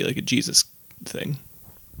like they'd be like a Jesus thing.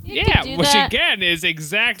 You Yeah, could do which that. again is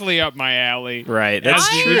exactly up my alley. Right, that's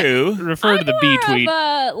I- true. Refer to the B more tweet.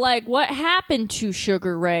 of like what happened to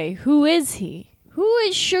Sugar Ray? Who is he? Who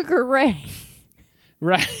is Sugar Ray?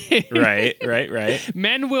 Right. right.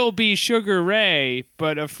 Men will be Sugar Ray,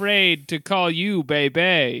 but afraid to call you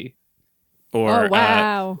baby. Or Oh,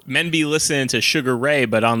 wow. men be listening to Sugar Ray,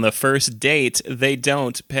 but on the first date they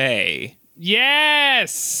don't pay.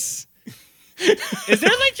 Yes. Is there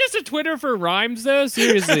like just a Twitter for rhymes though?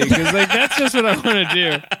 Seriously, because like that's just what I want to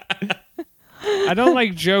do. I don't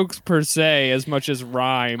like jokes per se as much as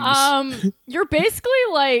rhymes. You're basically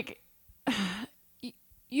like.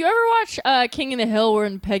 You ever watch King of the Hill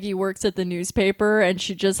when Peggy works at the newspaper and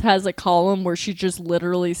she just has a column where she just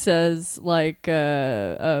literally says like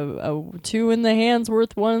a two in the hand's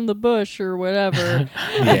worth one in the bush or whatever.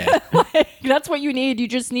 Yeah. That's what you need. You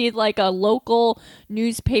just need like a local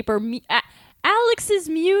newspaper. Alex's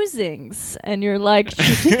musings, and you're like,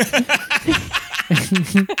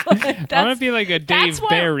 I want to be like a Dave what-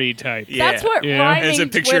 Barry type. that's what Yeah. rhyming There's a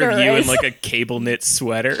picture Twitter of you is. in like a cable knit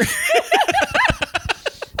sweater.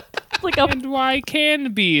 Like a And why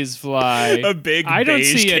can bees fly? A big I don't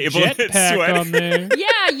beige see a cable knit jetpack sweater. on there.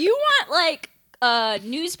 yeah, you want like a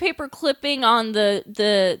newspaper clipping on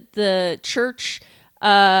the church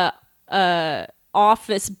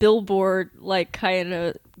office billboard, like kind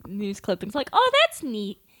of news clippings. Like, oh, that's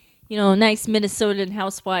neat. You know, nice Minnesotan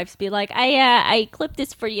housewives be like, I clipped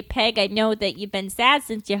this for you, Peg. I know that you've been sad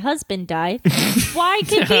since your husband died. Why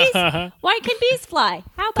can bees fly?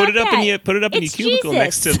 How about Put it up that? in your It's cubicle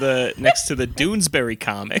Jesus. next to the Doonesbury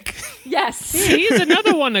comic. Yes. He's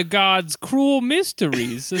another one of God's cruel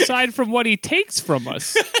mysteries, aside from what he takes from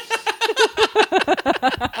us.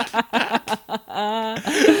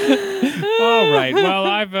 All right. Well,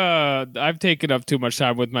 I've taken up too much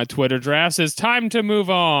time with my Twitter drafts. It's time to move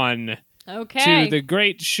on Okay. to the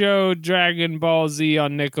great show Dragon Ball Z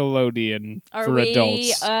on Nickelodeon Are for we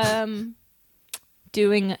adults.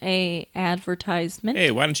 doing a advertisement?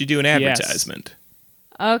 Hey, why don't you do an advertisement?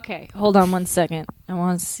 Okay, hold on one second. I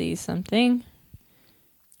want to see something.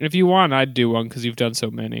 If you want, I'd do one because you've done so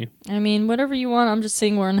many. I mean, whatever you want. I'm just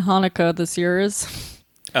seeing where in Hanukkah this year is.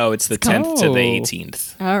 Oh, it's the 10th to the Oh.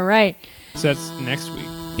 18th. All right. So that's next week.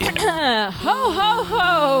 Ho, ho,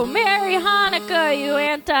 ho! Merry Hanukkah, you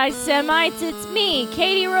anti-Semites! It's me,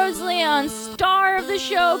 Katie Rose Leon, star of the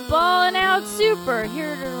show Ballin' Out Super,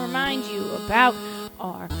 here to remind you about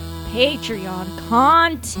our Patreon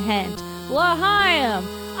content. L'chaim!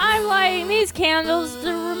 I'm lighting these candles to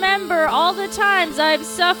remember all the times I've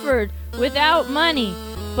suffered without money.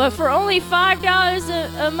 But for only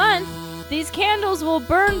 $5 a month, These candles will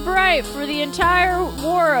burn bright for the entire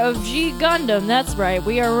war of G Gundam. That's right,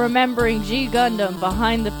 we are remembering G Gundam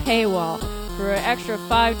behind the paywall. For an extra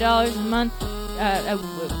 $5 a month.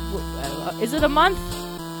 Is it a month?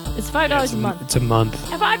 It's $5 a month. It's a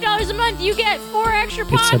month. At $5 a month, you get 4 extra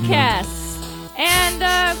It's a month. podcasts. And,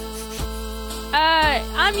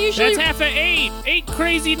 I'm usually... That's half of 8. 8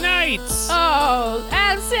 crazy nights. Oh,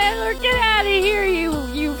 Adam Sandler, get out of here,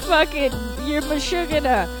 you fucking... You're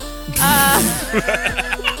Meshuggah.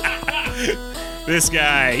 This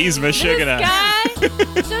guy, he's Meshuggah. This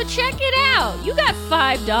guy. So check it out. You got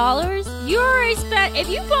 $5. You already spent. If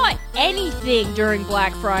you bought anything during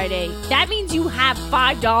Black Friday, that means you have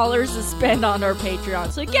 $5 to spend on our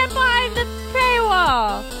Patreon. So get behind the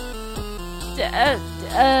paywall.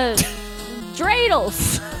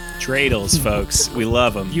 Dreidels. Dreidels, folks. We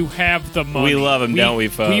love them. You have the money. We love 'em, don't we,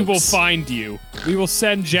 folks? We will find you. We will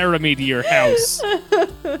send Jeremy to your house.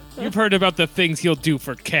 You've heard about the things he'll do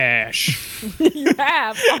for cash. You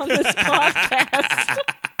have on this podcast.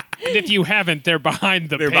 And if you haven't, they're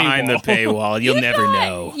behind the They're paywall. behind the paywall. You'll never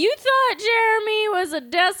know. You thought Jeremy was a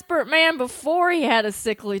desperate man before he had a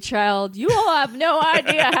sickly child. You all have no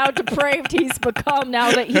idea how depraved he's become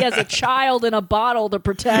now that he has a child in a bottle to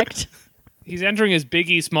protect. He's entering his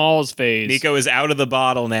Biggie Smalls phase. Nico is out of the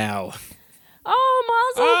bottle now.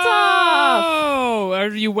 Oh, Mazel Tov! Oh, are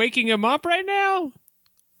you waking him up right now?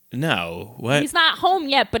 No. What? He's not home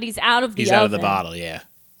yet, but he's out of the He's oven. out of the bottle, yeah.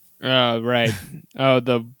 Oh, right. Oh,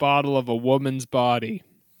 the bottle of a woman's body.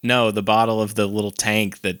 No, the bottle of the little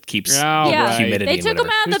tank that keeps Oh, Yeah, right. humidity. they and took him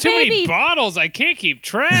whatever. out of There's the too many baby. bottles. I can't keep They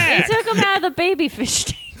track. took him out of the baby fish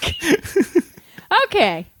tank.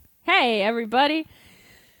 Okay. Hey, everybody.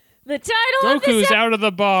 The title of this Goku's out of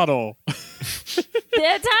the bottle. The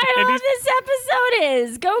title of this episode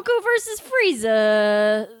is Goku versus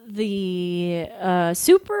Frieza. The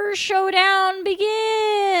Super Showdown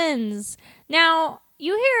begins. Now,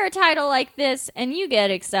 you hear a title like this and you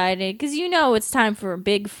get excited because you know it's time for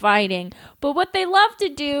big fighting. But what they love to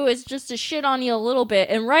do is just to shit on you a little bit.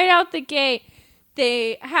 And right out the gate,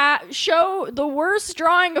 they show the worst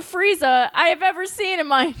drawing of Frieza I have ever seen in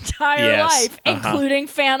my entire Yes, life, including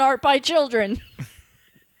fan art by children.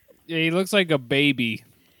 Yeah, he looks like a baby.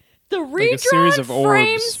 The a series redrawn of orbs.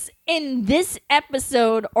 frames in this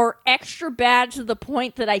episode are extra bad to the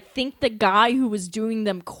point that I think the guy who was doing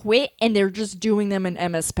them quit and they're just doing them in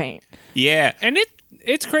MS Paint. Yeah. And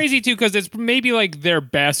it's crazy, too, because it's maybe like their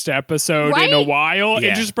best episode in a Right? while.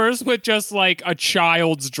 Yeah. Interspersed with just like a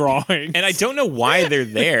child's drawing. And I don't know why they're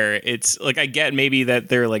there. It's like I get maybe that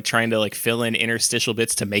they're like trying to like fill in interstitial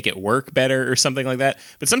bits to make it work better or something like that.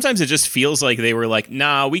 But sometimes it just feels like they were like,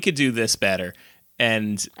 nah, we could do this better.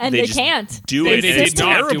 And they just can't. do They it. did And it's not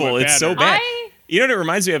do it terrible. It's so better. bad. You know what it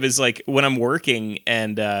reminds me of is like when I'm working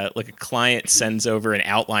and like a client sends over an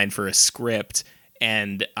outline for a script.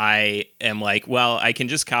 And I am like, well, I can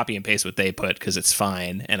just copy and paste what they put because it's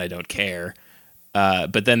fine and I don't care.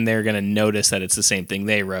 But then they're going to notice that it's the same thing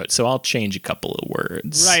they wrote. So I'll change a couple of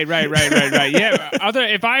words. Right. Yeah.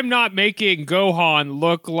 If I'm not making Gohan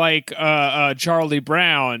look like Charlie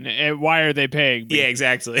Brown, why are they paying me? Yeah,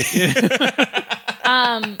 exactly.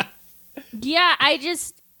 Yeah,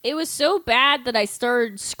 it was so bad that I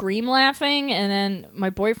started scream laughing, and then my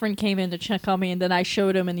boyfriend came in to check on me, and then I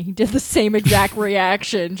showed him, and he did the same exact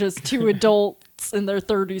reaction. Just two adults in their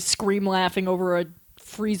 30s scream laughing over a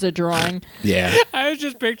Frieza drawing. Yeah. I was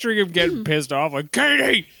just picturing him getting pissed off, like,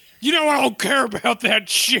 Katie, you know I don't care about that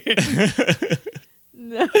shit.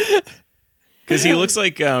 Because he looks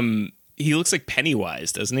like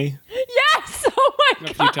Pennywise, doesn't he? Yes! Oh my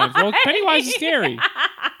A god! few times. Well, Pennywise is scary,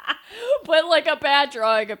 But like a bad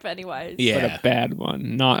drawing of Pennywise. but Yeah. a bad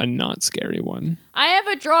one, not a not scary one. I have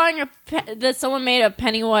a drawing of that someone made of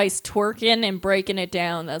Pennywise twerking and breaking it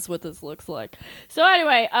down. That's what this looks like. So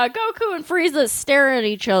anyway, Goku and Frieza stare at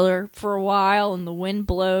each other for a while, and the wind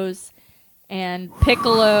blows. And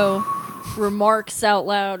Piccolo remarks out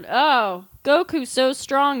loud, "Oh, Goku's so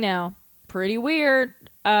strong now. Pretty weird."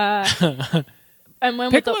 And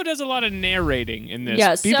when Piccolo does a lot of narrating in this.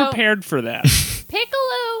 Yeah, Be so- prepared for that.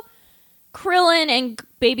 Piccolo, Krillin, and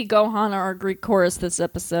Baby Gohan are our Greek chorus this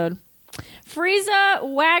episode. Frieza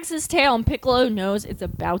wags his tail, and Piccolo knows it's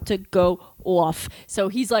about to go off. So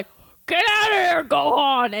he's like, "Get out of here,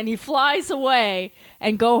 Gohan!" And he flies away.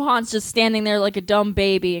 And Gohan's just standing there like a dumb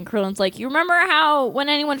baby. And Krillin's like, "You remember how when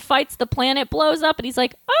anyone fights, the planet blows up?" And he's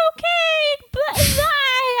like, "Okay, bye.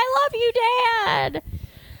 I love you, Dad."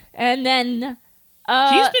 And then...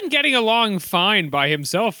 He's been getting along fine by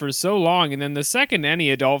himself for so long, and then the second any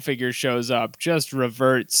adult figure shows up, just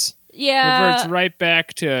reverts yeah. right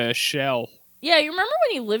back to shell. Yeah, you remember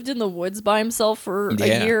when he lived in the woods by himself for Yeah.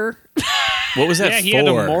 a year? What was that Yeah, for? he had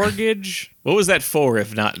a mortgage. What was that for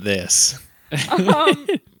if not this?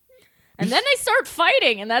 And then they start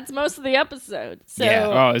fighting, and that's most of the episode. So Yeah.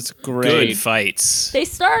 Oh, it's Good great. fights. they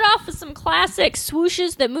start off with some classic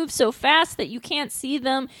swooshes that move so fast that you can't see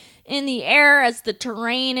them in the air as the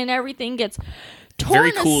terrain and everything gets torn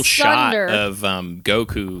Very cool shot asunder. of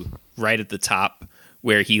Goku right at the top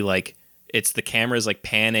where he it's the camera's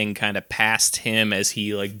panning kind of past him as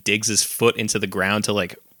he digs his foot into the ground to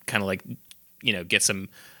kind of get some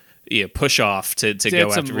push off to Get go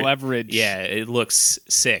some after leverage. Yeah, it looks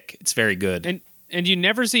sick. It's very good. And you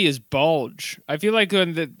never see his bulge. I feel like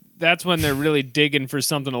that's when they're really digging for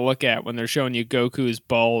something to look at, when they're showing you Goku's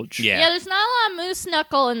bulge. Yeah, there's not a lot of Moose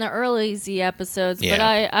Knuckle in the early Z episodes, but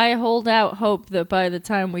Yeah. I hold out hope that by the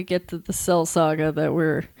time we get to the Cell Saga that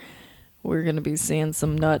we're gonna be seeing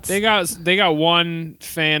some nuts. They got one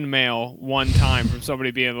fan mail one time from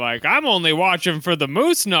somebody being like, "I'm only watching for the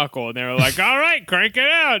Moose Knuckle," and they were like, "All right, crank it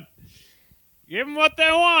out. Give them what they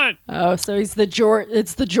want." Oh, so he's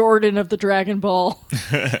it's the Jordan of the Dragon Ball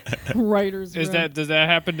writers. Does room. that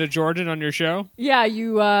happen to Jordan on your show? Yeah,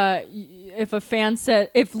 if a fan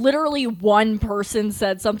if literally one person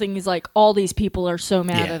said something, he's like, all these people are so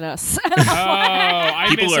mad Yeah. at us. Oh, I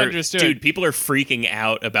People are misunderstood. people are freaking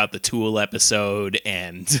out about the Tool episode,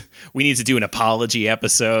 and we need to do an apology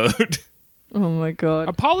episode. Oh my god.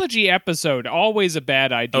 Apology episode, always a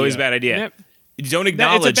bad idea. Always a bad idea. Yep. Don't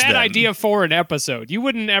acknowledge It's a bad them. idea for an episode. You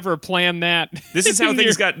wouldn't ever plan that. This is how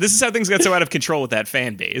things got so out of control with that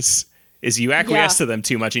fan base. Is you acquiesce to them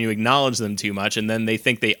too much and you acknowledge them too much, and then they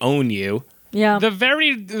think they own you. Yeah. The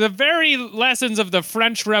very lessons of the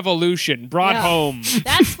French Revolution brought Yeah. home.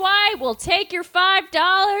 That's why we'll take your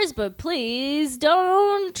 $5, but please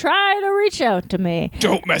don't try to reach out to me.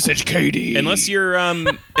 Don't message Katie. Unless you're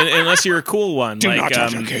unless you're a cool one, Do like not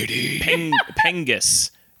touch her, Katie.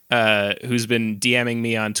 Pengus, who's been DMing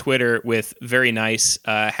me on Twitter with very nice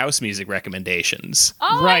house music recommendations.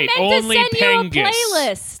 Oh, Right, I meant only to send Pengus. you a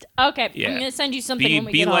playlist. Okay, Yeah. I'm gonna send you something Be when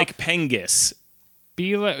we be get like off. Pengus.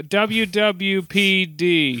 Be like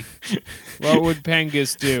WWPD. What would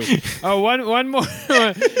Pengus do? Oh, one more.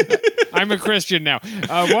 I'm a Christian now.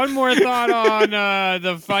 One more thought on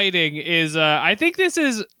the fighting is I think this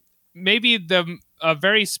is maybe a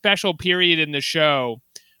very special period in the show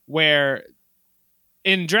where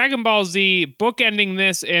in Dragon Ball Z, bookending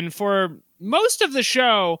this, and for most of the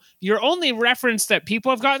show, your only reference that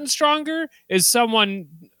people have gotten stronger is someone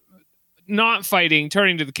not fighting,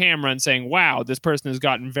 turning to the camera and saying, "Wow, this person has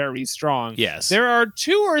gotten very strong." Yes. There are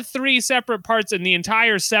 2 or 3 separate parts in the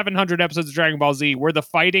entire 700 episodes of Dragon Ball Z where the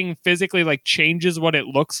fighting physically changes what it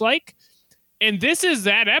looks like. And this is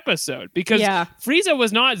that episode because Yeah. Frieza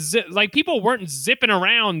was not people weren't zipping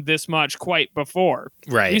around this much quite before.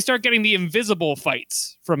 Right. We start getting the invisible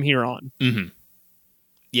fights from here on.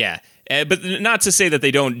 Yeah. But not to say that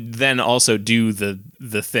they don't then also do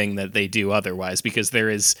the thing that they do otherwise, because there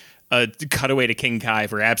is a cutaway to King Kai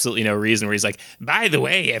for absolutely no reason where he's like, by the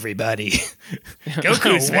way, everybody,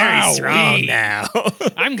 Goku's very Wow, strong we- now.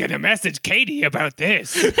 I'm going to message Katie about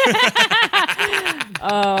this.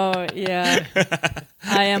 Oh yeah,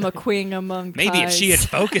 I am a queen among Maybe if she had pies.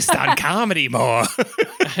 focused on comedy more.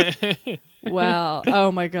 Wow.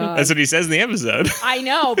 Oh my god. That's what he says in the episode. I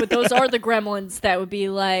know, but those are the gremlins that would be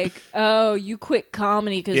like, "Oh, you quit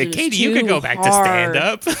comedy because Yeah, Katie, you could go back to stand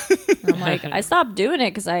up. I'm like, I stopped doing it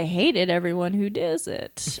because I hated everyone who does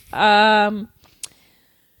it.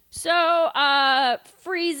 So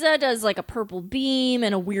Frieza does a purple beam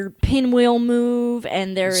and a weird pinwheel move,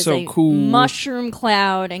 and there is So a cool. mushroom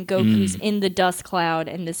cloud, and Goku's in the dust cloud,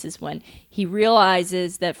 and this is when he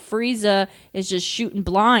realizes that Frieza is just shooting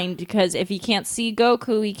blind, because if he can't see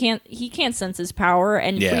Goku, he can't sense his power,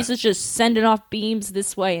 and Yeah. Frieza's just sending off beams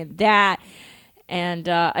this way and that, and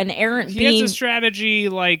an errant He beam. has a strategy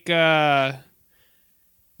like a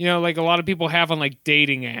lot of people have on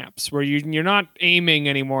dating apps where you're not aiming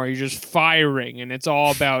anymore, you're just firing, and it's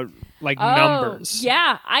all about numbers.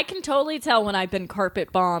 Yeah, I can totally tell when I've been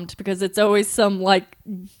carpet bombed, because it's always some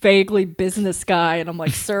vaguely business guy, and I'm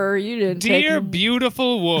like, sir, you didn't Dear take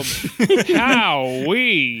beautiful woman, how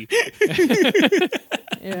we?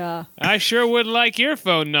 yeah. I sure would like your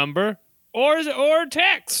phone number or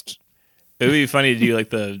text. It would be funny to do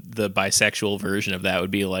the bisexual version of that. Would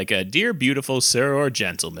be like a dear beautiful sir or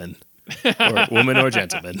gentleman, or woman or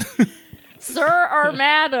gentleman. Sir or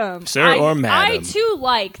madam. Sir or madam. I too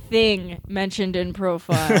like thing mentioned in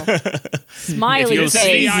profile. Smiley you'll It's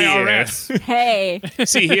see the face. IRS. Hey.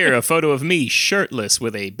 See here, a photo of me shirtless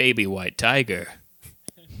with a baby white tiger.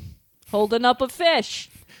 Holding up a fish.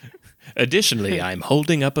 Additionally, I'm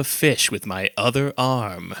holding up a fish with my other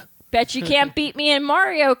arm. Bet you can't beat me in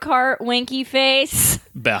Mario Kart, winky face.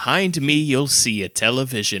 Behind me, you'll see a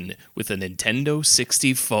television with a Nintendo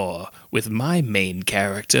 64 with my main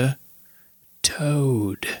character,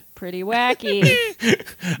 Toad. Pretty wacky. This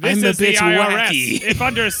I'm a is the bit IRS. wacky. If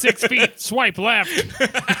under 6 feet, swipe left.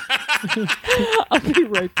 I'll be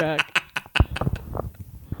right back.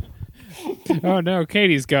 Oh no,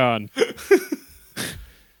 Katie's gone.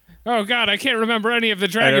 Oh god, I can't remember any of the I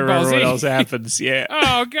Dragon don't Ball remember Z. what else happens. Yeah.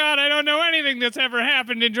 Oh god, I don't know anything that's ever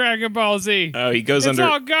happened in Dragon Ball Z. Oh, he goes It's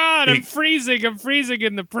under. all God. I'm he- freezing. I'm freezing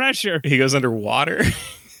in the pressure. He goes underwater.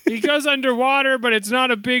 He goes underwater, but it's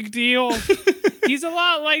not a big deal. He's a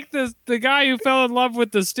lot like the guy who fell in love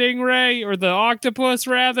with the stingray, or the octopus,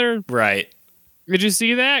 rather. Right. Did you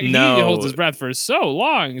see that? No. He holds his breath for so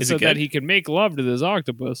long Is so it good? that he can make love to this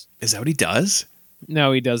octopus. Is that what he does?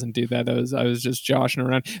 No, he doesn't do that. I was just joshing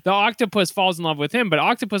around. The octopus falls in love with him, but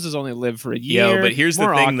octopuses only live for a year. Yo, but here's the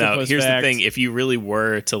More thing, though. octopus Here's facts. the thing. If you really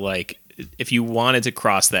were to, like, if you wanted to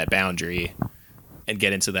cross that boundary and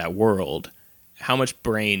get into that world, how much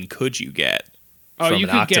brain could you get? Oh, from you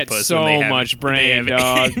an could get octopus so when they have- much when they brain,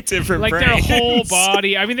 have dog. different Like brains. their whole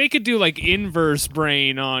body. I mean, they could do like inverse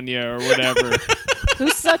brain on you or whatever.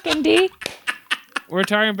 Who's sucking D? We're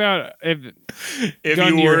talking about if you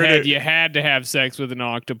gun to your were head, to- you had to have sex with an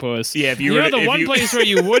octopus. Yeah, if you you were know to- the if one you- place where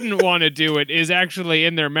you wouldn't want to do it is actually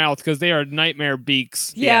in their mouth because they are nightmare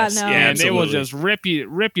beaks. Yeah, Yes, no. yeah, And they will absolutely. just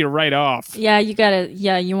rip you right off. Yeah, you gotta.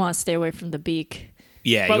 Yeah, you want to stay away from the beak.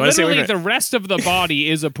 Yeah, But you want to say literally, we're the rest of the body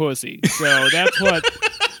is a pussy. So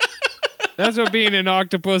that's what being an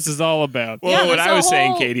octopus is all about. Well, Yeah, what there's I a was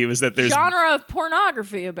saying, whole Katie, was that there's Genre of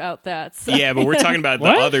pornography about that. So. yeah, but we're talking about the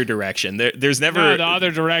What? other direction. There's never No, the other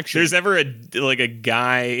direction. there's never a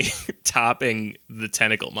guy topping the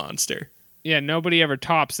tentacle monster. Yeah, nobody ever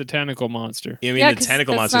tops the tentacle monster. I mean, Yeah, the 'cause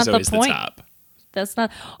tentacle that's monster's not the always the point. top. That's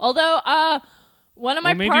not. Although, one of my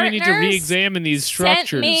Well, maybe partners we need to re-examine these sent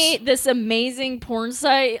structures. me this amazing porn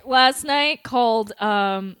site last night called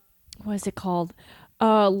what is it called?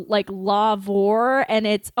 Like Lavore, and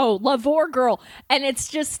it's Lavore Girl, and it's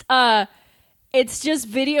just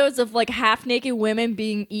videos of like half naked women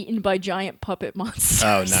being eaten by giant puppet monsters.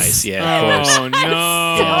 Oh, nice. Yeah, of course. Oh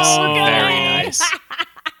no! Yes, so good. very nice.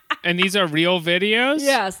 And these are real videos?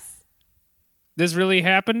 Yes. This really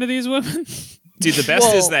happened to these women? Dude, the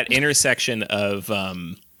best is Whoa. that intersection of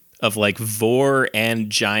like vor and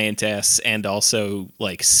giantess and also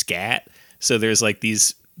like scat. So there's like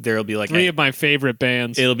there'll be like Three of my favorite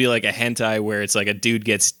bands. it'll be like a hentai where it's like a dude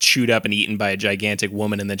gets chewed up and eaten by a gigantic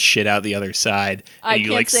woman and then shit out the other side, and I you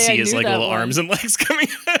can't like say I see his knew like that little one. arms and legs coming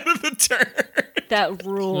out of the turd. That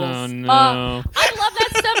rules. Oh, no. I love that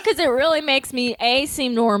stuff because it really makes me A,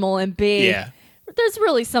 seem normal, and B, Yeah. there's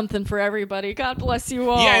really something for everybody. God bless you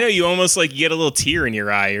all. Yeah, I know. You almost like you get a little tear in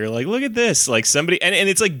your eye. You're like, look at this. Like somebody, and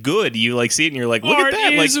it's like good. You like see it and you're like, look Art at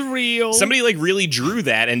that. is Like real. somebody like really drew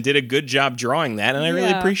that and did a good job drawing that. And I really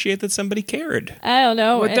Yeah. appreciate that somebody cared. I don't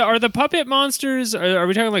know. Are the puppet monsters, are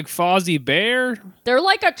we talking like Fozzie Bear? They're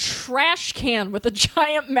like a trash can with a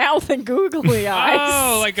giant mouth and googly eyes.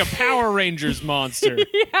 Oh, like a Power Rangers monster.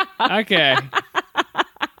 Yeah. Okay.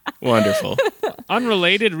 Wonderful.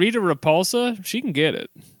 Unrelated, Rita Repulsa, she can get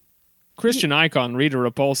it. Christian icon, Rita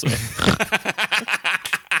Repulsa.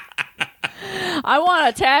 I want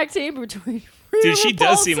a tag team between. Dude, she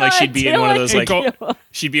does seem like she'd be in one of those like Go-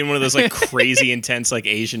 she'd be in one of those like crazy intense like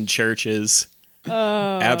Asian churches.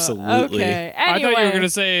 Absolutely. Okay. I Anyway, thought you were going to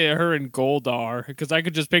say her and Goldar, because I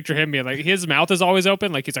could just picture him being like, his mouth is always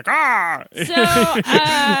open, like he's like, ah!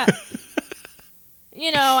 so,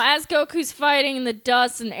 you know, as Goku's fighting in the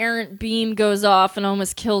dust, an errant beam goes off and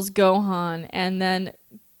almost kills Gohan. And then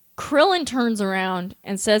Krillin turns around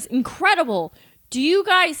and says, "Incredible. Do you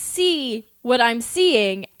guys see what I'm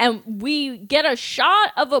seeing?" And we get a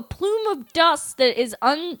shot of a plume of dust that is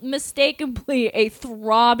unmistakably a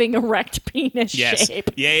throbbing erect penis Yes.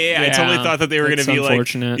 shape. Yeah. I totally Yeah, thought that they were going to that's be like.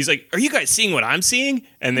 unfortunate. He's like, "Are you guys seeing what I'm seeing?"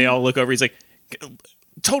 And they all look over. He's like,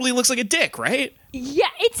 "Totally looks like a dick, right?" Yeah,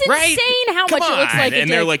 it's Right? insane how Come much it looks on. like a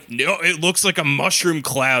And they're dick. like, "No, it looks like a mushroom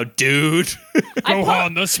cloud, dude."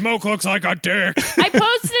 Gohan, the smoke looks like a dick. I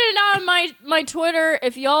posted it on my Twitter.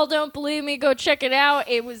 If y'all don't believe me, go check it out.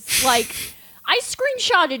 It was like I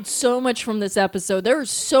screenshotted so much from this episode. There are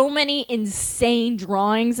so many insane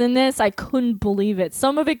drawings in this. I couldn't believe it.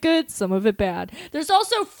 Some of it good, some of it bad. There's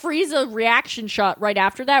also Frieza reaction shot right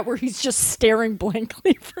after that where he's just staring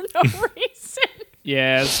blankly for no reason.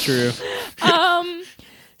 Yeah, that's true.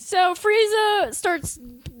 So Frieza starts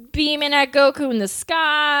beaming at Goku in the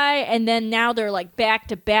sky, and then now they're like back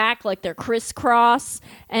to back, like they're crisscross,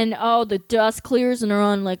 and the dust clears and they're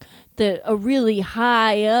on like a really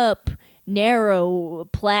high up narrow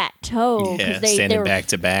plateau. Yeah, they standing were, back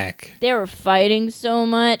to back. They were fighting so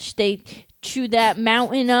much. They chewed that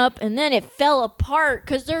mountain up, and then it fell apart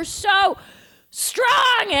because they're so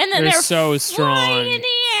strong, and then they're so flying strong in the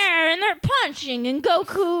air, and they're punching, and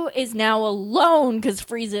Goku is now alone because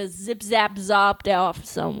Frieza zip zap zopped off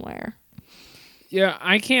somewhere. Yeah,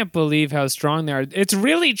 I can't believe how strong they are. It's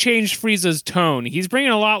really changed Frieza's tone. He's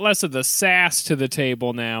bringing a lot less of the sass to the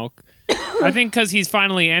table now. I think because he's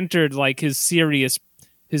finally entered like his serious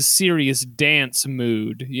dance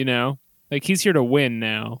mood. You know, like he's here to win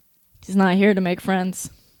now. He's not here to make friends.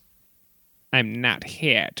 I'm not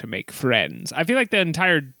here to make friends. I feel like the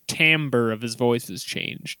entire timbre of his voice has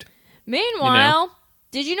changed. Meanwhile,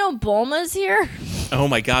 did you know Bulma's here? Oh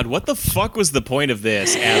my god, what the fuck was the point of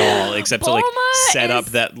this at all? Except to like set up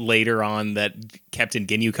that later on that Captain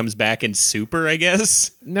Ginyu comes back in Super, I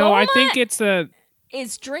guess? No, Bulma I think it's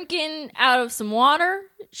is drinking out of some water.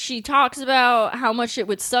 She talks about how much it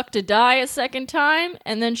would suck to die a second time,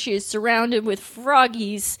 and then she is surrounded with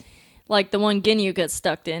froggies like the one Ginyu gets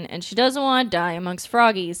stuck in, and she doesn't want to die amongst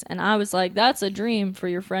froggies. And I was like, that's a dream for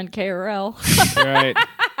your friend KRL. right.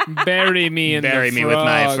 Bury me with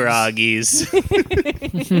my froggies.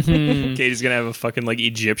 Katie's gonna have a fucking like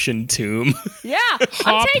Egyptian tomb. Yeah, Hop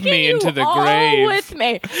I'm taking me you into the all grave. with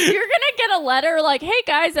me. You're gonna get a letter like, "Hey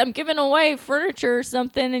guys, I'm giving away furniture or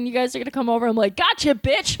something, and you guys are gonna come over." I'm like, "Gotcha,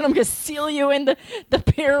 bitch!" And I'm gonna seal you in the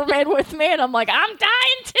pyramid with me. And I'm like, "I'm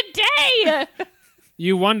dying today."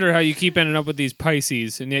 You wonder how you keep ending up with these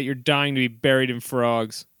Pisces, and yet you're dying to be buried in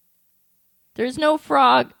frogs. There's no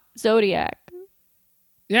frog zodiac.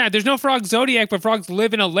 Yeah, there's no frog zodiac, but frogs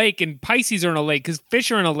live in a lake, and Pisces are in a lake because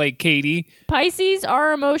fish are in a lake, Katie. Pisces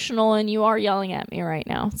are emotional, and you are yelling at me right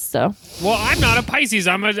now. So, well, I'm not a Pisces.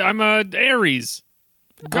 I'm a Aries,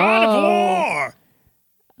 god of war.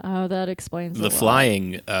 Oh, that explains The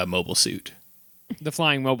flying mobile suit. The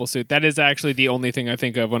flying mobile suit. That is actually the only thing I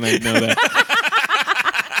think of when I know that.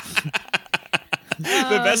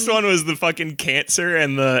 The best one was the fucking Cancer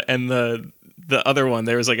and the other one.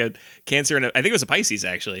 There was like a Cancer and I think it was a Pisces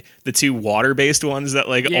actually. The two water-based ones that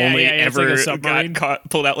like ever got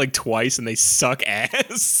pulled out like twice, and they suck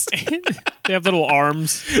ass. They have little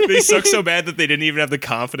arms. They suck so bad that they didn't even have the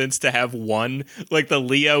confidence to have one. Like the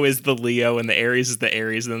Leo is the Leo, and the Aries is the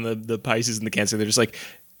Aries, and then the Pisces and the Cancer. They're just like,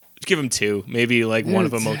 just give them two. Maybe like one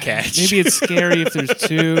of them will catch. Maybe it's scary if there's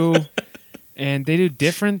two. And they do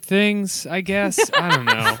different things, I guess. I don't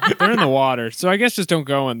know. They're in the water, so I guess just don't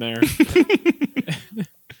go in there.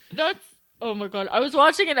 Oh my god. I was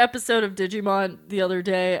watching an episode of Digimon the other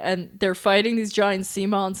day, and they're fighting these giant sea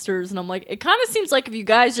monsters, and I'm like, it kind of seems like if you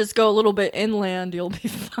guys just go a little bit inland, you'll be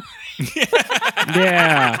fine.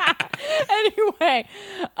 Yeah. Anyway.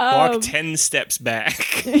 Walk 10 steps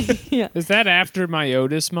back. Yeah. Is that after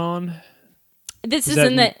Myotismon? This is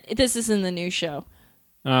in the new show.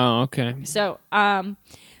 Oh, okay. So Bulma,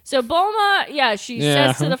 she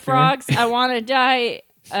says to the frogs, I want to die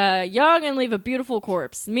young and leave a beautiful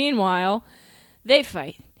corpse. Meanwhile, they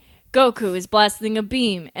fight. Goku is blasting a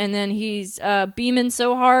beam, and then he's beaming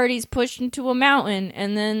so hard he's pushed into a mountain,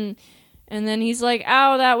 and then he's like,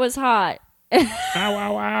 ow, that was hot. Ow,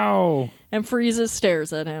 ow, ow. And Frieza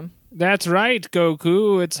stares at him. That's right,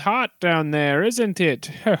 Goku. It's hot down there, isn't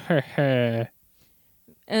it?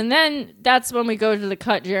 And then that's when we go to the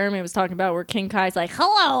cut Jeremy was talking about, where King Kai's like,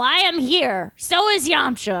 hello, I am here. So is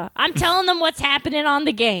Yamcha. I'm telling them what's happening on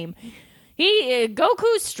the game.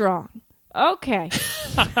 Goku's strong. Okay.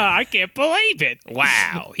 I can't believe it.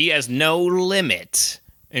 Wow. He has no limit.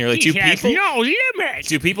 And you're like, no limit.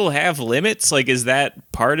 Do people have limits? Like, is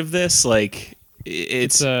that part of this? Like,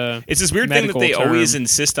 it's this weird thing that they always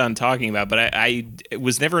insist on talking about, but I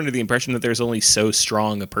was never under the impression that there's only so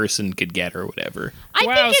strong a person could get or whatever.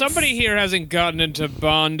 Wow, somebody here hasn't gotten into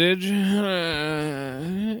bondage.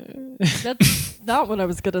 That's not what I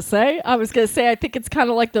was going to say. I was going to say I think it's kind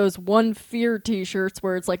of like those One Fear t-shirts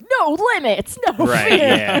where it's like, no limits, no fear.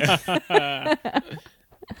 Yeah.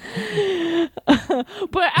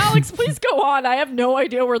 But Alex, please go on. I have no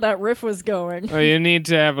idea where that riff was going. Well, you need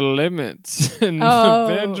to have limits in the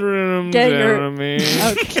bedroom, Jeremy.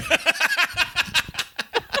 Okay.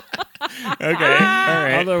 Okay, all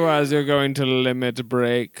right. Otherwise, you're going to limit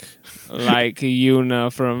break like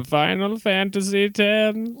Yuna from Final Fantasy X.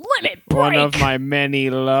 Limit break. One of my many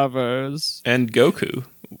lovers. And Goku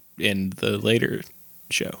in the later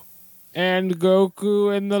show. And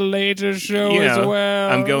Goku in the later show You as know, well.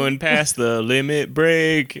 I'm going past the limit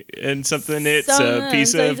break and something. It's a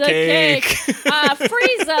piece of cake.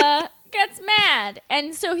 Frieza gets mad,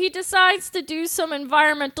 and so he decides to do some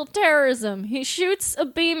environmental terrorism. He shoots a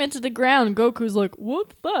beam into the ground. Goku's like,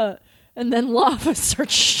 "What's that?" And then lava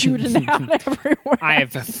starts shooting out everywhere. I've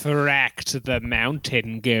fracked the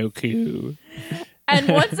mountain, Goku. And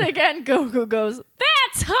once again, Goku goes,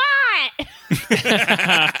 "That's hot!"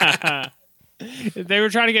 They were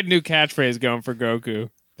trying to get a new catchphrase going for Goku.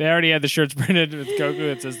 They already had the shirts printed with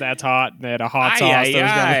Goku that says "That's hot," and they had a hot sauce Aye, that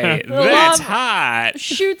was aye, going. aye. That's Love- hot.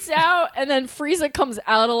 Shoots out, and then Frieza comes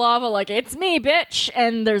out of lava like, "It's me, bitch!"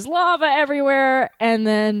 And there's lava everywhere, and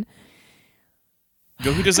then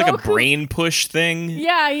Goku does like a Goku- brain push thing.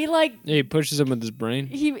 yeah, he like Yeah, he pushes him with his brain.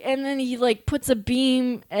 he like puts a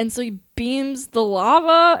beam, and so he beams the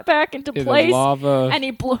lava back into Yeah, the place. lava. And he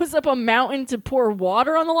blows up a mountain to pour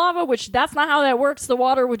water on the lava, which that's not how that works. The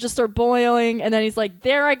water would just start boiling, and then he's like,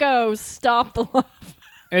 "There I go, stop the lava."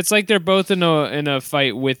 It's like they're both in a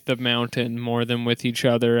fight with the mountain more than with each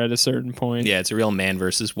other at a certain point. Yeah, it's a real man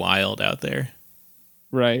versus wild out there.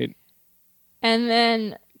 Right. And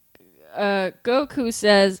then Goku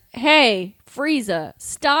says, "Hey, Frieza,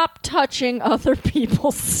 stop touching other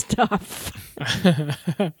people's stuff."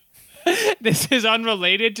 This is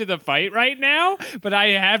unrelated to the fight right now, but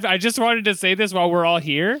I just wanted to say this while we're all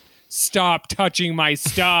here. Stop touching my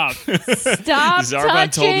stuff. Stop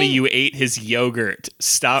Zarbon told me touching- you ate his yogurt.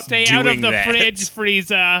 Stop Stay doing out of the that. fridge,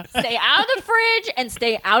 Frieza. Stay out of the fridge and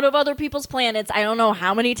stay out of other people's planets. I don't know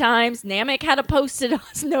how many times Namek had a post-it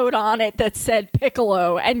note on it that said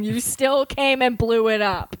Piccolo, and you still came and blew it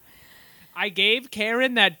up. I gave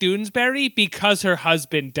Karen that Doonesbury because her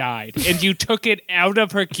husband died, and you took it out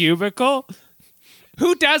of her cubicle?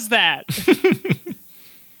 Who does that?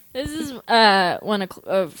 This is when a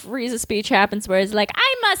Frieza speech happens where he's like,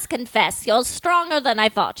 "I must confess, you're stronger than I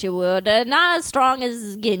thought you would. Not as strong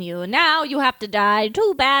as Ginyu. Now you have to die.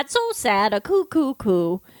 Too bad, so sad. A coo.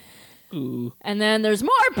 Ooh, And then there's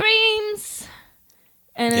more beams.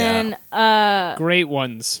 And Yeah. then, great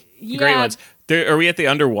ones. yeah, Great ones. Are we at the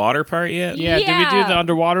underwater part yet? Yeah, did we do Yeah. the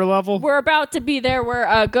underwater level? We're about to be there where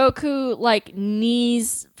Goku, like,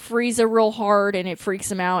 knees Frieza real hard and it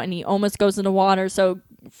freaks him out and he almost goes in the water. So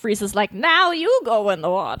Frieza's like, "Now you go in the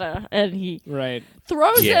water." And he Right.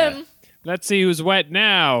 throws Yeah. him. Let's see who's wet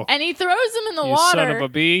now. And he throws him in the You water. son of a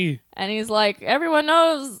bee. And he's like, "Everyone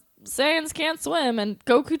knows Saiyans can't swim." And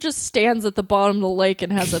Goku just stands at the bottom of the lake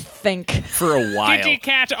and has a think. For a while. Kitty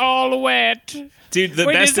cat all wet. Dude, the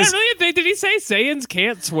Wait, best is that really a thing? Did he say Saiyans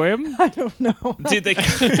can't swim? I don't know. Dude, they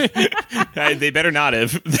better not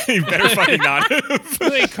have. They better fucking not have.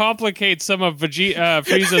 Really complicates some of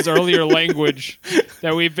Frieza's earlier language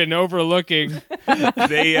that we've been overlooking. But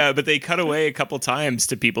they cut away a couple times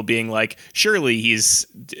to people being like, surely he's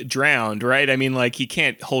drowned, right? I mean, like, he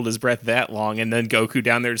can't hold his breath that long. And then Goku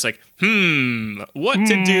down there is like, what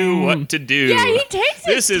to do. Yeah, he takes his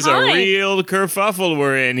This is time. a real kerfuffle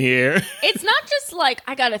we're in here. It's not just like,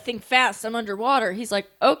 "I gotta think fast, I'm underwater." He's like,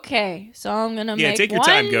 "Okay, so I'm gonna Yeah, make take your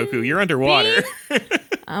time, one Goku. You're underwater. beam.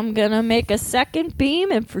 I'm gonna make a second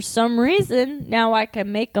beam, and for some reason, now I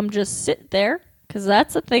can make them just sit there, because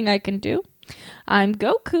that's a thing I can do. I'm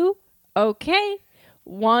Goku. Okay.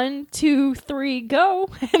 1, 2, 3, go."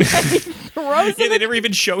 And then he throws Yeah, him they in- never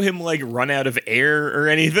even show him, like, run out of air or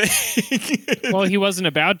anything. Well, he wasn't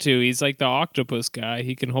about to. He's like the octopus guy.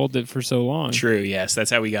 He can hold it for so long. True, yes. That's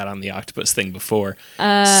how we got on the octopus thing before.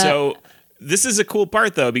 So this is a cool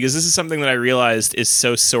part, though, because this is something that I realized is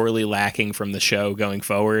so sorely lacking from the show going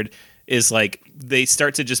forward, is, like, they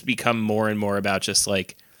start to just become more and more about just,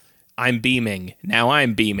 like, I'm beaming. Now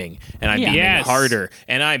I'm beaming. And I'm Yeah. beaming Yes. harder.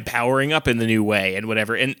 And I'm powering up in the new way and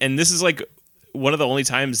whatever. And this is, like, one of the only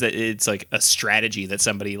times that it's, like, a strategy that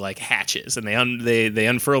somebody, like, hatches. And they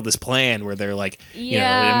unfurl this plan where they're like, you know,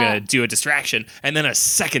 Yeah. I'm going to do a distraction and then a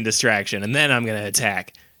second distraction and then I'm going to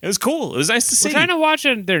attack. It was cool. It was nice to see. We're kind of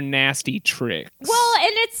watching their nasty tricks. Well,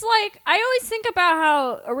 and it's like, I always think about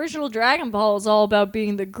how original Dragon Ball is all about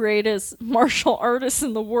being the greatest martial artist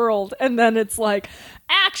in the world. And then it's like,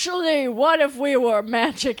 actually, what if we were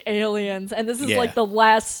magic aliens? And this is Yeah. like the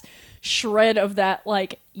last shred of that,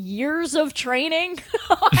 like, years of training.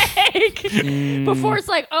 Like, before it's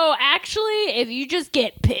like, oh, actually, if you just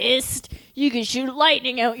get pissed, you can shoot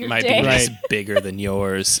lightning out your My dick. beam is bigger than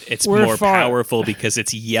yours. It's We're more far- powerful because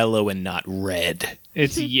it's yellow and not red.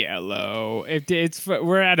 It's yellow.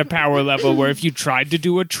 We're at a power level where if you tried to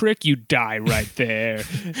do a trick, you die right there.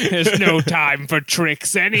 There's no time for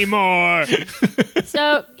tricks anymore.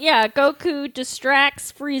 So, yeah, Goku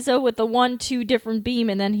distracts Frieza with a 1-2 different beam,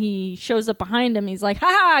 and then he shows up behind him. He's like,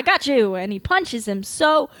 ha, I got you. And he punches him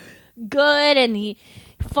so good, and he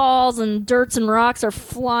falls, and dirts and rocks are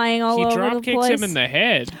flying all He over drop the kicks place. him in the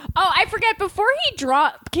head. Oh, I forget. Before he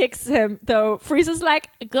drop kicks him, though, Frieza's like,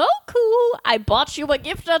 Goku, I bought you a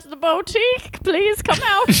gift at the boutique. Please come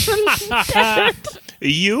out and get it.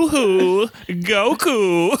 Yoo-hoo,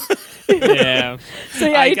 Goku. Yeah. So,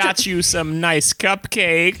 yeah, I he got you some nice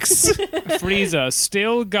cupcakes. Frieza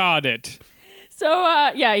still got it.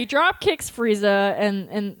 he drop kicks Frieza,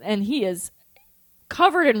 and he is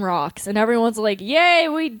covered in rocks, and everyone's like, yay,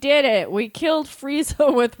 we did it. We killed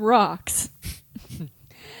Frieza with rocks.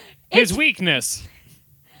 His weakness.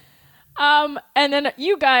 And then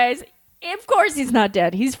you guys, of course he's not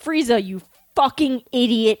dead. He's Frieza, you fucking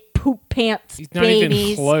idiot poop pants He's not babies.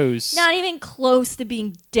 even close. Not even close to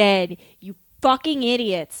being dead. You fucking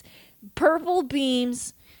idiots. Purple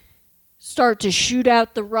beams start to shoot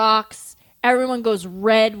out the rocks. Everyone goes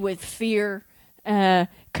red with fear.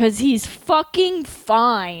 Because he's fucking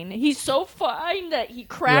fine. He's so fine that he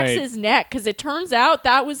cracks Right. his neck. Because it turns out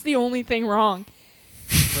that was the only thing wrong.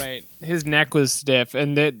 Right. His neck was stiff.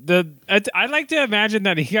 And I like to imagine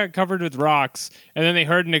that he got covered with rocks, and then they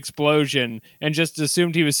heard an explosion and just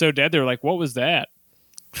assumed he was so dead. They were like, what was that?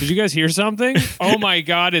 Did you guys hear something? Oh my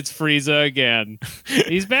God, it's Frieza again.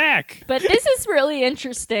 He's back. But this is really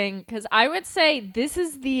interesting because I would say this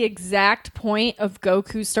is the exact point of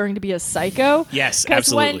Goku starting to be a psycho. Yes, 'Cause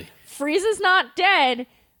absolutely. when Frieza's not dead,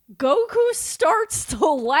 Goku starts to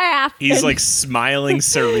laugh. He's and- like smiling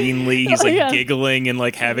serenely. He's Oh, like yeah. giggling and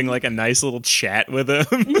like having like a nice little chat with him.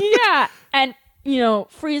 yeah. And,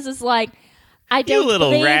 Frieza's like, I don't You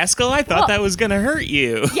little believe- rascal, I thought Well- that was gonna hurt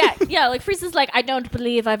you. yeah, like Frieza's like, I don't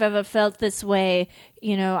believe I've ever felt this way.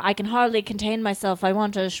 I can hardly contain myself. I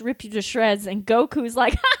want to rip you to shreds. And Goku's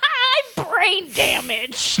like, I'm brain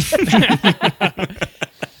damaged.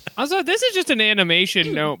 Also, this is just an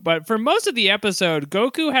animation note, but for most of the episode,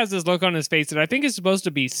 Goku has this look on his face that I think is supposed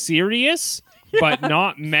to be serious, but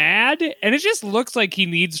not mad. And it just looks like he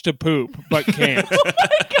needs to poop, but can't.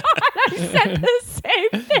 I said the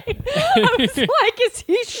same thing. I was like, is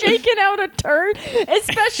he shaking out a turd?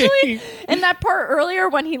 Especially in that part earlier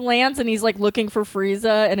when he lands and he's like looking for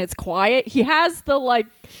Frieza and it's quiet. He has the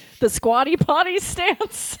squatty potty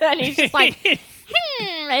stance and he's just like,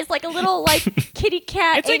 it's like a little like kitty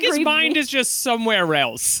cat. It's like his angry mind is just somewhere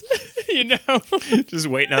else, Just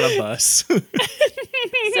waiting on a bus.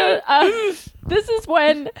 So this is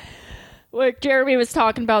when Jeremy was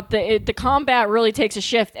talking about the combat really takes a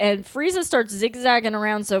shift, and Frieza starts zigzagging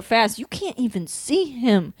around so fast you can't even see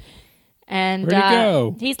him. And Where'd he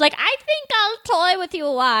go? he's like, I think I'll toy with you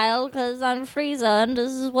a while because I'm Frieza and this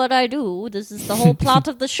is what I do. This is the whole plot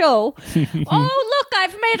of the show. Oh, look,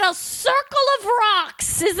 I've made a circle of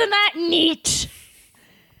rocks. Isn't that neat?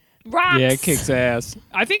 Rocks. Yeah, it kicks ass.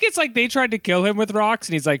 I think it's like they tried to kill him with rocks,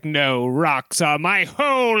 and he's like, no, rocks are my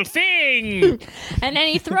whole thing. And then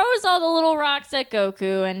he throws all the little rocks at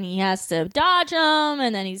Goku, and he has to dodge them,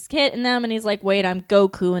 and then he's hitting them, and he's like, wait, I'm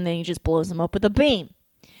Goku, and then he just blows them up with a beam.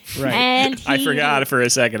 Right. And I forgot for a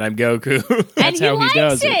second. I'm Goku. And he how he likes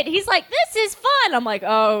does it. it. He's like, this is fun. I'm like,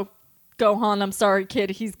 oh, Gohan, I'm sorry, kid.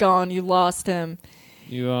 He's gone. You lost him.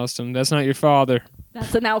 You lost him. That's not your father.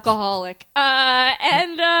 That's an alcoholic.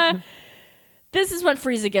 And this is when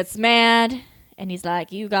Frieza gets mad, and he's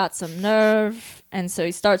like, you got some nerve. And so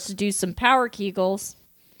he starts to do some power Kegels.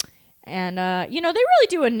 And, they really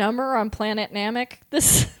do a number on Planet Namek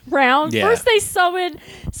this round. Yeah. First, they summon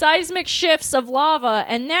seismic shifts of lava,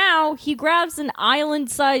 and now he grabs an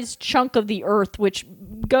island-sized chunk of the Earth, which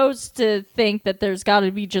goes to think that there's got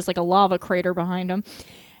to be just like a lava crater behind him.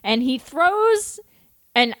 And he throws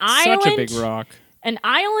an island, Such a big rock. an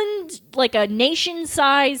island, like a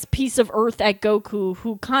nation-sized piece of Earth at Goku,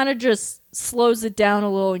 who kind of just slows it down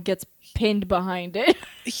a little and gets pinned behind it.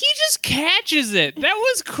 He just catches it. That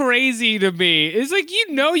was crazy to me. It's like,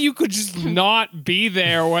 you could just not be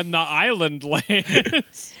there when the island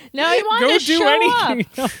lands. No, he wanted Go to do show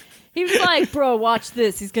anything. up. He was like, bro, watch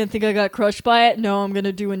this. He's going to think I got crushed by it. No, I'm going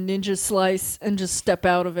to do a ninja slice and just step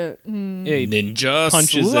out of it. Ninja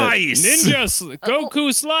Punches slice. it.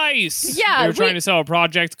 Goku Slice. Yeah, They were trying we- to sell a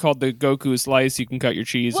project called the Goku Slice. You can cut your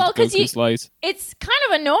cheese Well, with 'cause Goku Slice. It's kind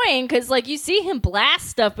of annoying because, like, you see him blast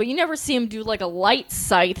stuff, but you never see him do, like, a light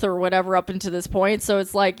scythe or whatever up into this point. So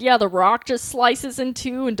it's like, yeah, the rock just slices in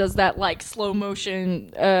two and does that, like, slow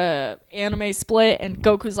motion anime split. And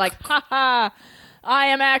Goku's like, ha ha, I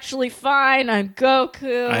am actually fine. I'm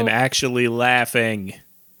Goku. I'm actually laughing.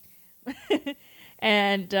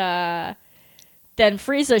 And then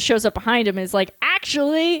Frieza shows up behind him and is like,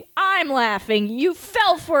 actually, I'm laughing. You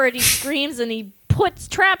fell for it, he screams, and he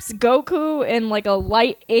traps Goku in like a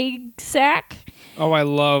light egg sack. Oh, I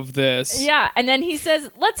love this. Yeah, and then he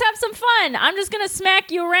says, let's have some fun. I'm just going to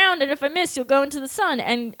smack you around, and if I miss, you'll go into the sun.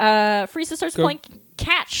 And Frieza starts playing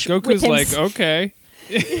catch with Goku's him. like, okay.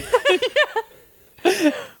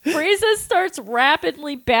 Frieza starts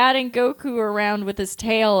rapidly batting Goku around with his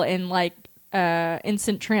tail in like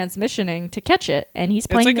instant transmissioning to catch it, and he's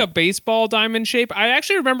playing. It's like a baseball diamond shape. I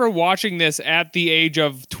actually remember watching this at the age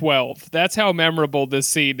of 12. That's how memorable this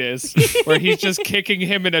scene is, where he's just kicking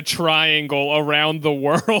him in a triangle around the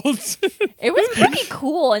world. It was pretty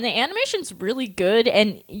cool, and the animation's really good,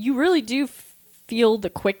 and you really do feel the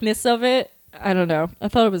quickness of it. I don't know. I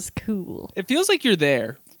thought it was cool. It feels like you're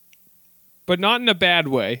there, but not in a bad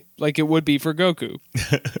way, like it would be for Goku.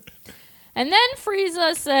 And then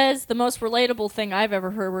Frieza says the most relatable thing I've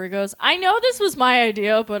ever heard, where he goes, I know this was my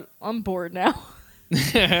idea, but I'm bored now.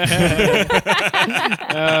 Who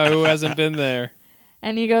hasn't been there?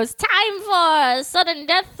 And he goes, time for a sudden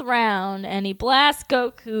death round. And he blasts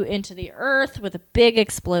Goku into the earth with a big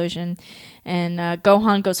explosion. And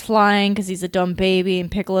Gohan goes flying because he's a dumb baby, and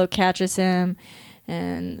Piccolo catches him.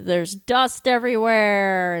 And there's dust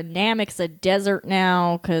everywhere. And Namek's a desert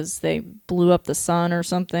now because they blew up the sun or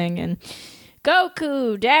something. And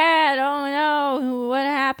Goku, Dad, oh no, what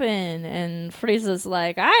happened? And Frieza's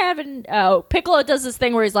like, I haven't... Oh, Piccolo does this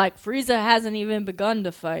thing where he's like, Frieza hasn't even begun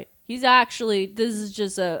to fight. He's actually... This is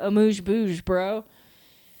just a moosh-boosh, bro.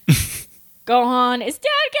 Gohan, is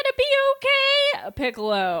Dad gonna be okay?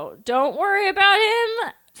 Piccolo, don't worry about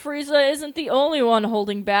him. Frieza isn't the only one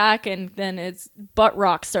holding back, and then it's Butt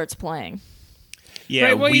Rock starts playing. Yeah,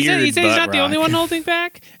 right, well, weird he said he's butt not the only rock. one holding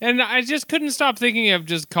back, and I just couldn't stop thinking of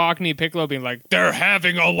just Cockney Piccolo being like, they're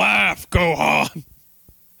having a laugh, Gohan.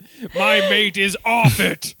 My mate is off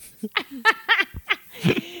it.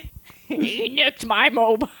 He nicked my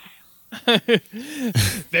mobile.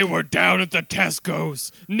 They were down at the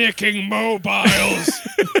Tesco's nicking mobiles.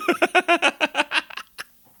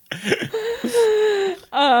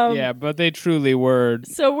 Yeah, but they truly were.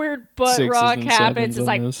 So weird Butt sixes Rock and happens. sevens It's on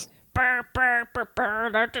like, this. burr, burr, burr, burr,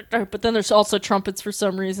 dur, dur, dur. But then there's also trumpets for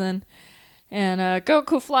some reason. And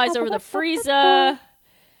Goku flies over the Frieza.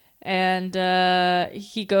 And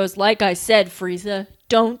he goes, like I said, Frieza,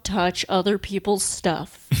 don't touch other people's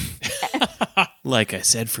stuff. Like I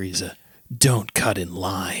said, Frieza, don't cut in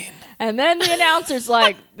line. And then the announcer's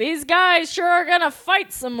like, these guys sure are gonna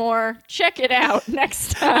fight some more. Check it out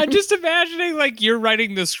next time. I'm just imagining like you're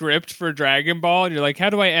writing the script for Dragon Ball and you're like, how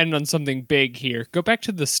do I end on something big here? Go back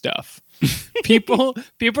to the stuff. People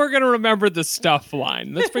are gonna remember the stuff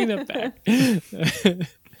line. Let's bring that back.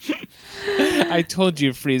 I told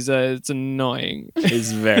you, Frieza, it's annoying. It's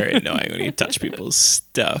very annoying when you touch people's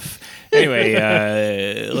stuff.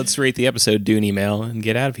 Anyway, let's rate the episode, do an email, and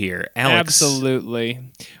get out of here. Alex. Absolutely.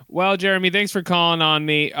 Well, Jeremy, thanks for calling on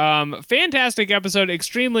me. Fantastic episode,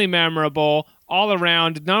 extremely memorable all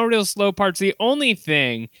around. No real slow parts. The only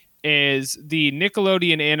thing is the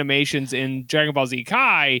Nickelodeon animations in Dragon Ball Z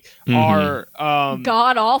Kai are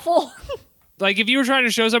God awful. like if you were trying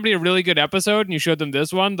to show somebody a really good episode and you showed them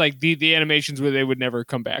this one, like the animations where they would never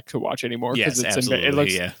come back to watch anymore. Yes, absolutely. It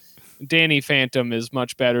looks, yeah. Danny Phantom is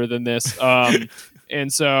much better than this.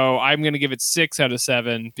 And so I'm going to give it 6 out of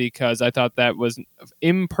 7 because I thought that was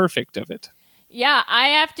imperfect of it. Yeah, I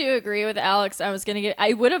have to agree with Alex. I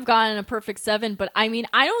would have gotten a perfect 7, but I mean,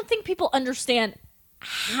 I don't think people understand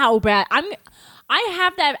how bad.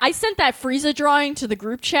 I sent that Frieza drawing to the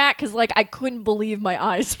group chat because like I couldn't believe my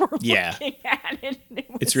eyes were looking at it.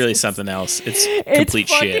 It's really something else. It's It's complete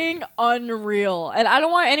shit. fucking unreal. And I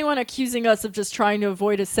don't want anyone accusing us of just trying to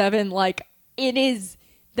avoid a 7. Like, it is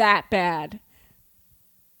that bad.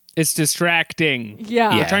 It's distracting.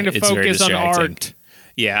 Yeah. Yeah, trying to it's very focus on distracting. art.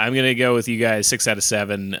 Yeah, I'm going to go with you guys 6 out of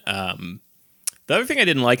 7. The other thing I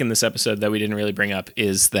didn't like in this episode that we didn't really bring up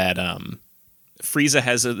is that Frieza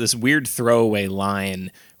has this weird throwaway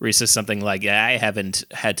line where he says something like, I haven't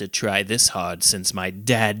had to try this hard since my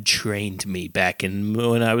dad trained me back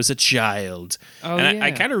when I was a child. Oh, and yeah.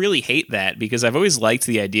 I kind of really hate that because I've always liked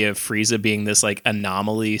the idea of Frieza being this like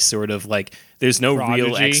anomaly, sort of like there's no real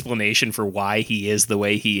Prodigy. explanation for why he is the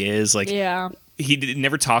way he is. Like Yeah.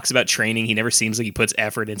 never talks about training. He never seems like he puts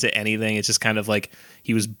effort into anything. It's just kind of like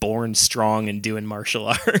he was born strong and doing martial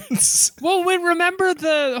arts. Well, remember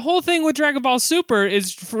the whole thing with Dragon Ball Super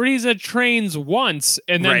is Frieza trains once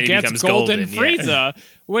and then Right, he gets becomes Golden golden, Frieza,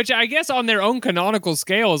 which I guess on their own canonical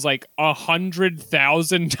scale is like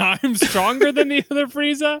 100,000 times stronger than the other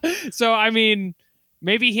Frieza. So, I mean,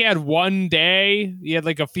 maybe he had one day, he had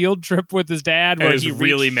like a field trip with his dad where was he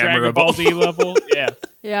really reached Dragon memorable. Ball Z level. Yeah.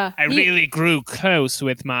 Yeah. I really grew close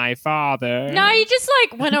with my father. No, he just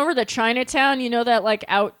like went over to Chinatown, you know, that like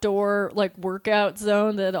outdoor like workout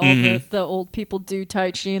zone that all the old people do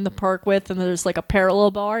Tai Chi in the park with, and there's like a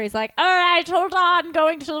parallel bar. He's like, all right, hold on, I'm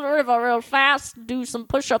going to the river real fast, do some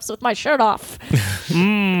push-ups with my shirt off.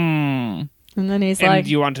 And then he's And like,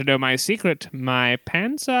 you want to know my secret? My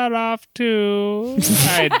pants are off too.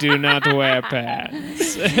 I do not wear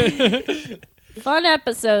pants. fun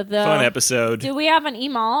episode though. Fun episode. Do we have an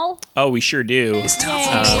email? Oh, we sure do. Yay.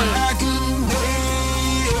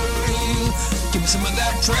 Give me some of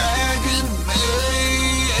that Dragon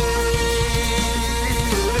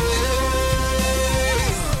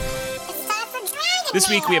This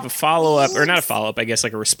week we have a follow-up, or not a follow-up, I guess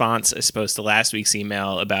like a response, I suppose, to last week's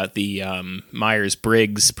email about the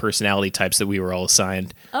Myers-Briggs personality types that we were all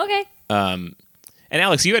assigned. Okay. And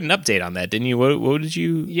Alex, you had an update on that, didn't you? What did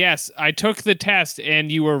you... Yes, I took the test, and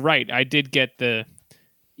you were right. I did get the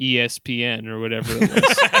ESPN or whatever it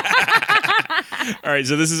was. All right,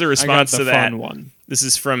 so this is a I got response the to that. fun one. This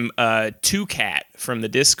is from 2Cat from the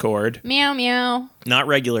Discord. Meow meow. Not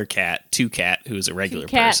regular cat, 2Cat, who is a regular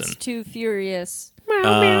Cat's person. too furious.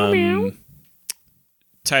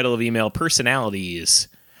 Title of email, Personalities.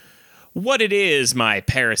 What it is, my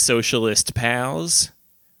parasocialist pals.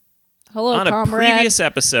 Hello, On a comrade. previous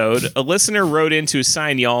episode, a listener wrote in to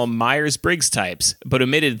assign y'all Myers-Briggs types, but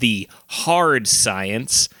omitted the hard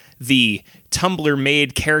science, the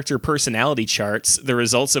Tumblr-made character personality charts, the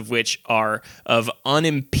results of which are of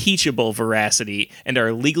unimpeachable veracity and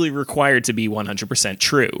are legally required to be 100%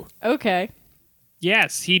 true. Okay.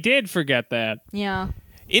 Yes, he did forget that. Yeah.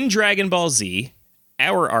 In Dragon Ball Z,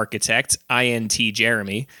 our architect, INT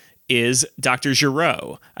Jeremy, is Dr.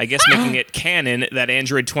 Giro, I guess making it canon that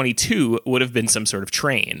Android 22 would have been some sort of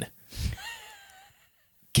train.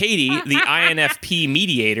 Katie, the INFP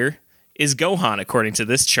mediator, is Gohan, according to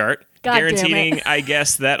this chart, God damn it. guaranteeing, I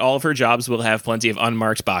guess, that all of her jobs will have plenty of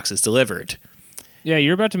unmarked boxes delivered. Yeah,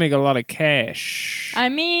 you're about to make a lot of cash. I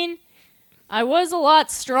mean, I was a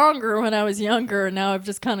lot stronger when I was younger, and now I've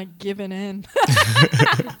just kind of given in.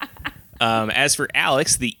 As for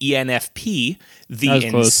Alex, the ENFP, the That was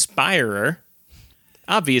close. Inspirer,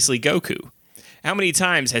 obviously Goku. How many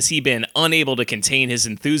times has he been unable to contain his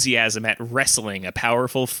enthusiasm at wrestling a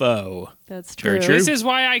powerful foe? That's Very true. true. This is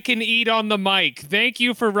why I can eat on the mic. Thank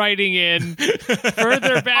you for writing in,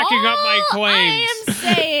 further backing up my All claims. I am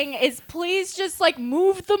saying is please just like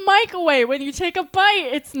move the mic away when you take a bite.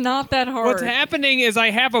 It's not that hard. What's happening is I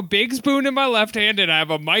have a big spoon in my left hand and I have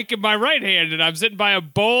a mic in my right hand, and I'm sitting by a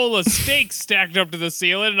bowl of steaks stacked up to the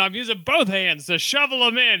ceiling, and I'm using both hands to shovel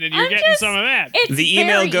them in, and you're I'm getting just- some of that. It's The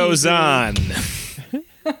email very goes easy. on.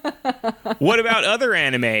 What about other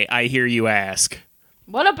anime, I hear you ask?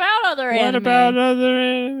 What about other What anime? about other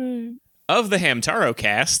anime? Of the Hamtaro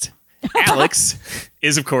cast, Alex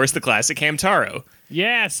is, of course, the classic Hamtaro.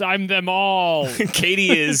 Yes, I'm them all.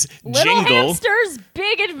 Katie is Little Jingle. Hamsters,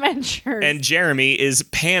 Big Adventures. And Jeremy is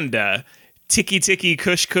Panda. Tiki Tiki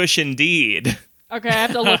Kush Kush indeed. Okay, I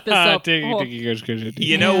have to look this up. Tiki, Oh. tiki, kush, kush, tiki.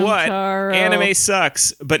 You know what? Hamtaro. Anime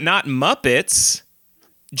sucks, but not Muppets.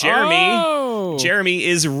 Jeremy. Oh. Jeremy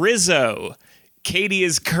is Rizzo. Katie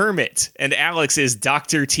is Kermit. And Alex is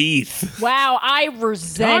Dr. Teeth. Wow, I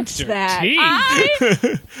resent Dr. that. Teeth.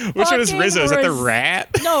 Which one is Fucking Rizzo? Is that the Riz- rat?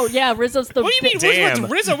 No, yeah, Rizzo's the. What do you mean? Damn. Which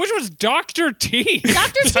one's Rizzo? Which one's Dr. T? Dr.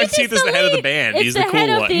 Dr. Teeth is the head of the lead. band. It's He's the the cool head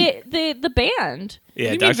one. of the band. Yeah, You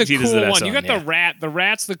mean Dr. the Teeth cool is the best one. You got yeah. the rat. The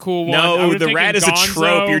rat's the cool one. I No, would've the taken rat is a Gonzo.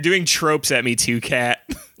 trope. You're doing tropes at me too, Cat.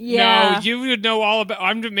 Yeah. No, you would know all about.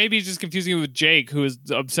 I'm maybe just confusing you with Jake, who is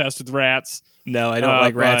obsessed with rats. No, I don't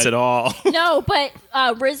like rats but- at all. No, but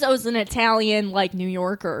Rizzo's an Italian, like New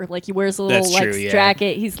Yorker. Like he wears a little That's like true, yeah.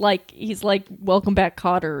 jacket. He's like Welcome Back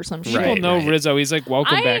Cotter or some shit. Right. People know right. Rizzo. He's like,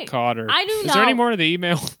 welcome I- back, Cotter. I do Is not there any more of the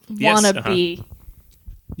email? Yes, Wanna uh-huh. be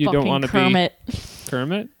You don't fucking want to be Kermit?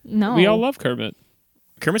 Kermit? No, We all love Kermit.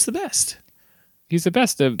 Kermit's the best. He's the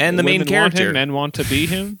best. And the main Women want character. him, men want to be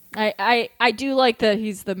him. I do like that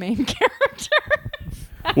he's the main character.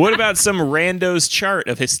 What about some rando's chart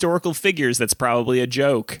of historical figures that's probably a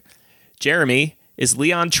joke? Jeremy is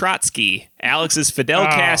Leon Trotsky. Alex is Fidel Oh.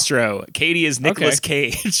 Castro. Katie is Nicolas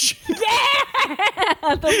Cage.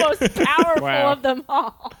 The most powerful Wow. of them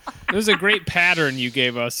all. It was a great pattern you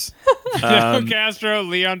gave us. Fidel Castro,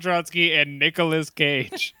 Leon Trotsky, and Nicolas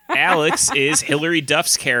Cage. Alex is Hilary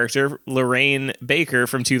Duff's character, Lorraine Baker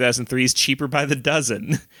from 2003's Cheaper by the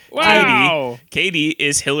Dozen. Wow. Katie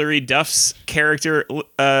is Hilary Duff's character,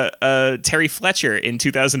 Terry Fletcher in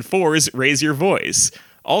 2004's Raise Your Voice.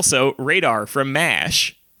 Also, Radar from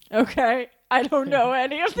MASH. Okay. I don't know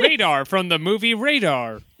any of these. Radar from the movie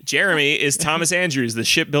Radar. Jeremy is Thomas Andrews, the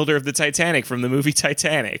shipbuilder of the Titanic from the movie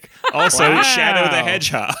Titanic. Also, Wow. Shadow the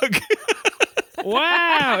Hedgehog.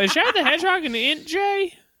 Wow. Is Shadow the Hedgehog an Int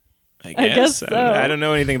J? I guess so. I don't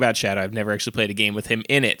know anything about Shadow. I've never actually played a game with him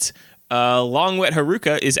in it. Long Wet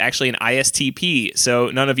Haruka is actually an ISTP, so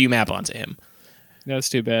none of you map onto him. That's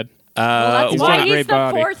too bad. Well, that's He's why got a he's great the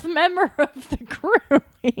body. fourth member of the crew.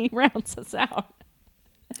 He rounds us out.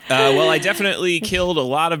 Well, I definitely killed a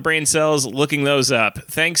lot of brain cells looking those up.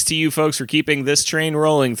 Thanks to you folks for keeping this train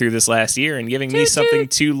rolling through this last year and giving me Toot something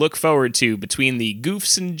toot. to look forward to between the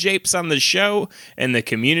goofs and japes on the show and the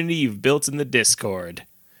community you've built in the Discord.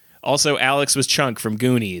 Also, Alex was Chunk from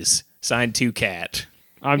Goonies, signed to Cat.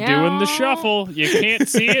 I'm doing the shuffle. You can't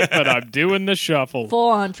see it, but I'm doing the shuffle. Full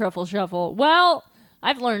on truffle shuffle. Well,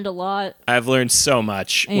 I've learned a lot. I've learned so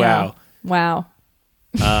much. Yeah. Wow.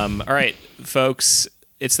 Wow. All right, folks,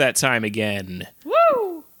 it's that time again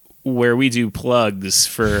Woo! where we do plugs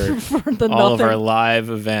for For the all of nothing. our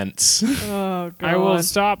live events. Oh, God. I will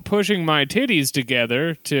stop pushing my titties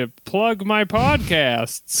together to plug my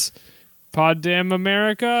podcasts. Poddamn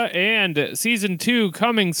America and Season 2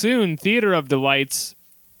 coming soon, Theater of Delights.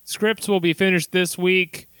 Scripts will be finished this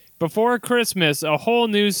week. Before Christmas, a whole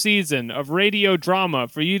new season of radio drama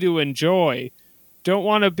for you to enjoy. Don't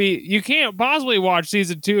want to be... You can't possibly watch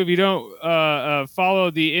Season 2 if you don't follow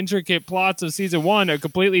the intricate plots of Season 1, a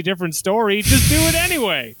completely different story. Just do it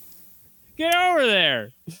anyway. Get over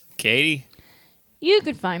there. Katie? You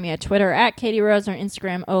can find me at Twitter at Katie Rose or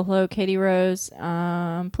Instagram, hello Katie Rose.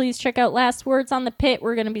 Please check out Last Words on the Pit.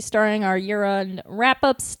 We're going to be starting our year-end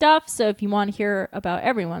wrap-up stuff. So if you want to hear about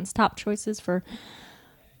everyone's top choices for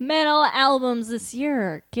metal albums this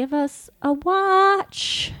year, give us a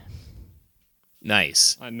watch.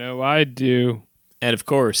 Nice. I know I do. And of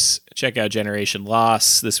course, check out Generation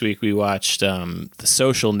Loss. This week we watched The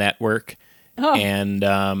Social Network. Oh.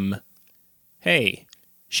 And, hey,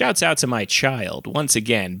 shouts out to my child. Once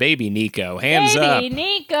again, baby Nico. Hands Baby up.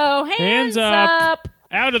 Nico, hands up. up.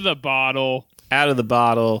 Out of the bottle. Out of the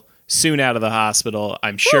bottle. Soon out of the hospital.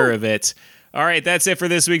 I'm sure of it. All right, that's it for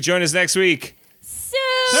this week. Join us next week. Super.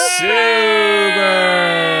 Super.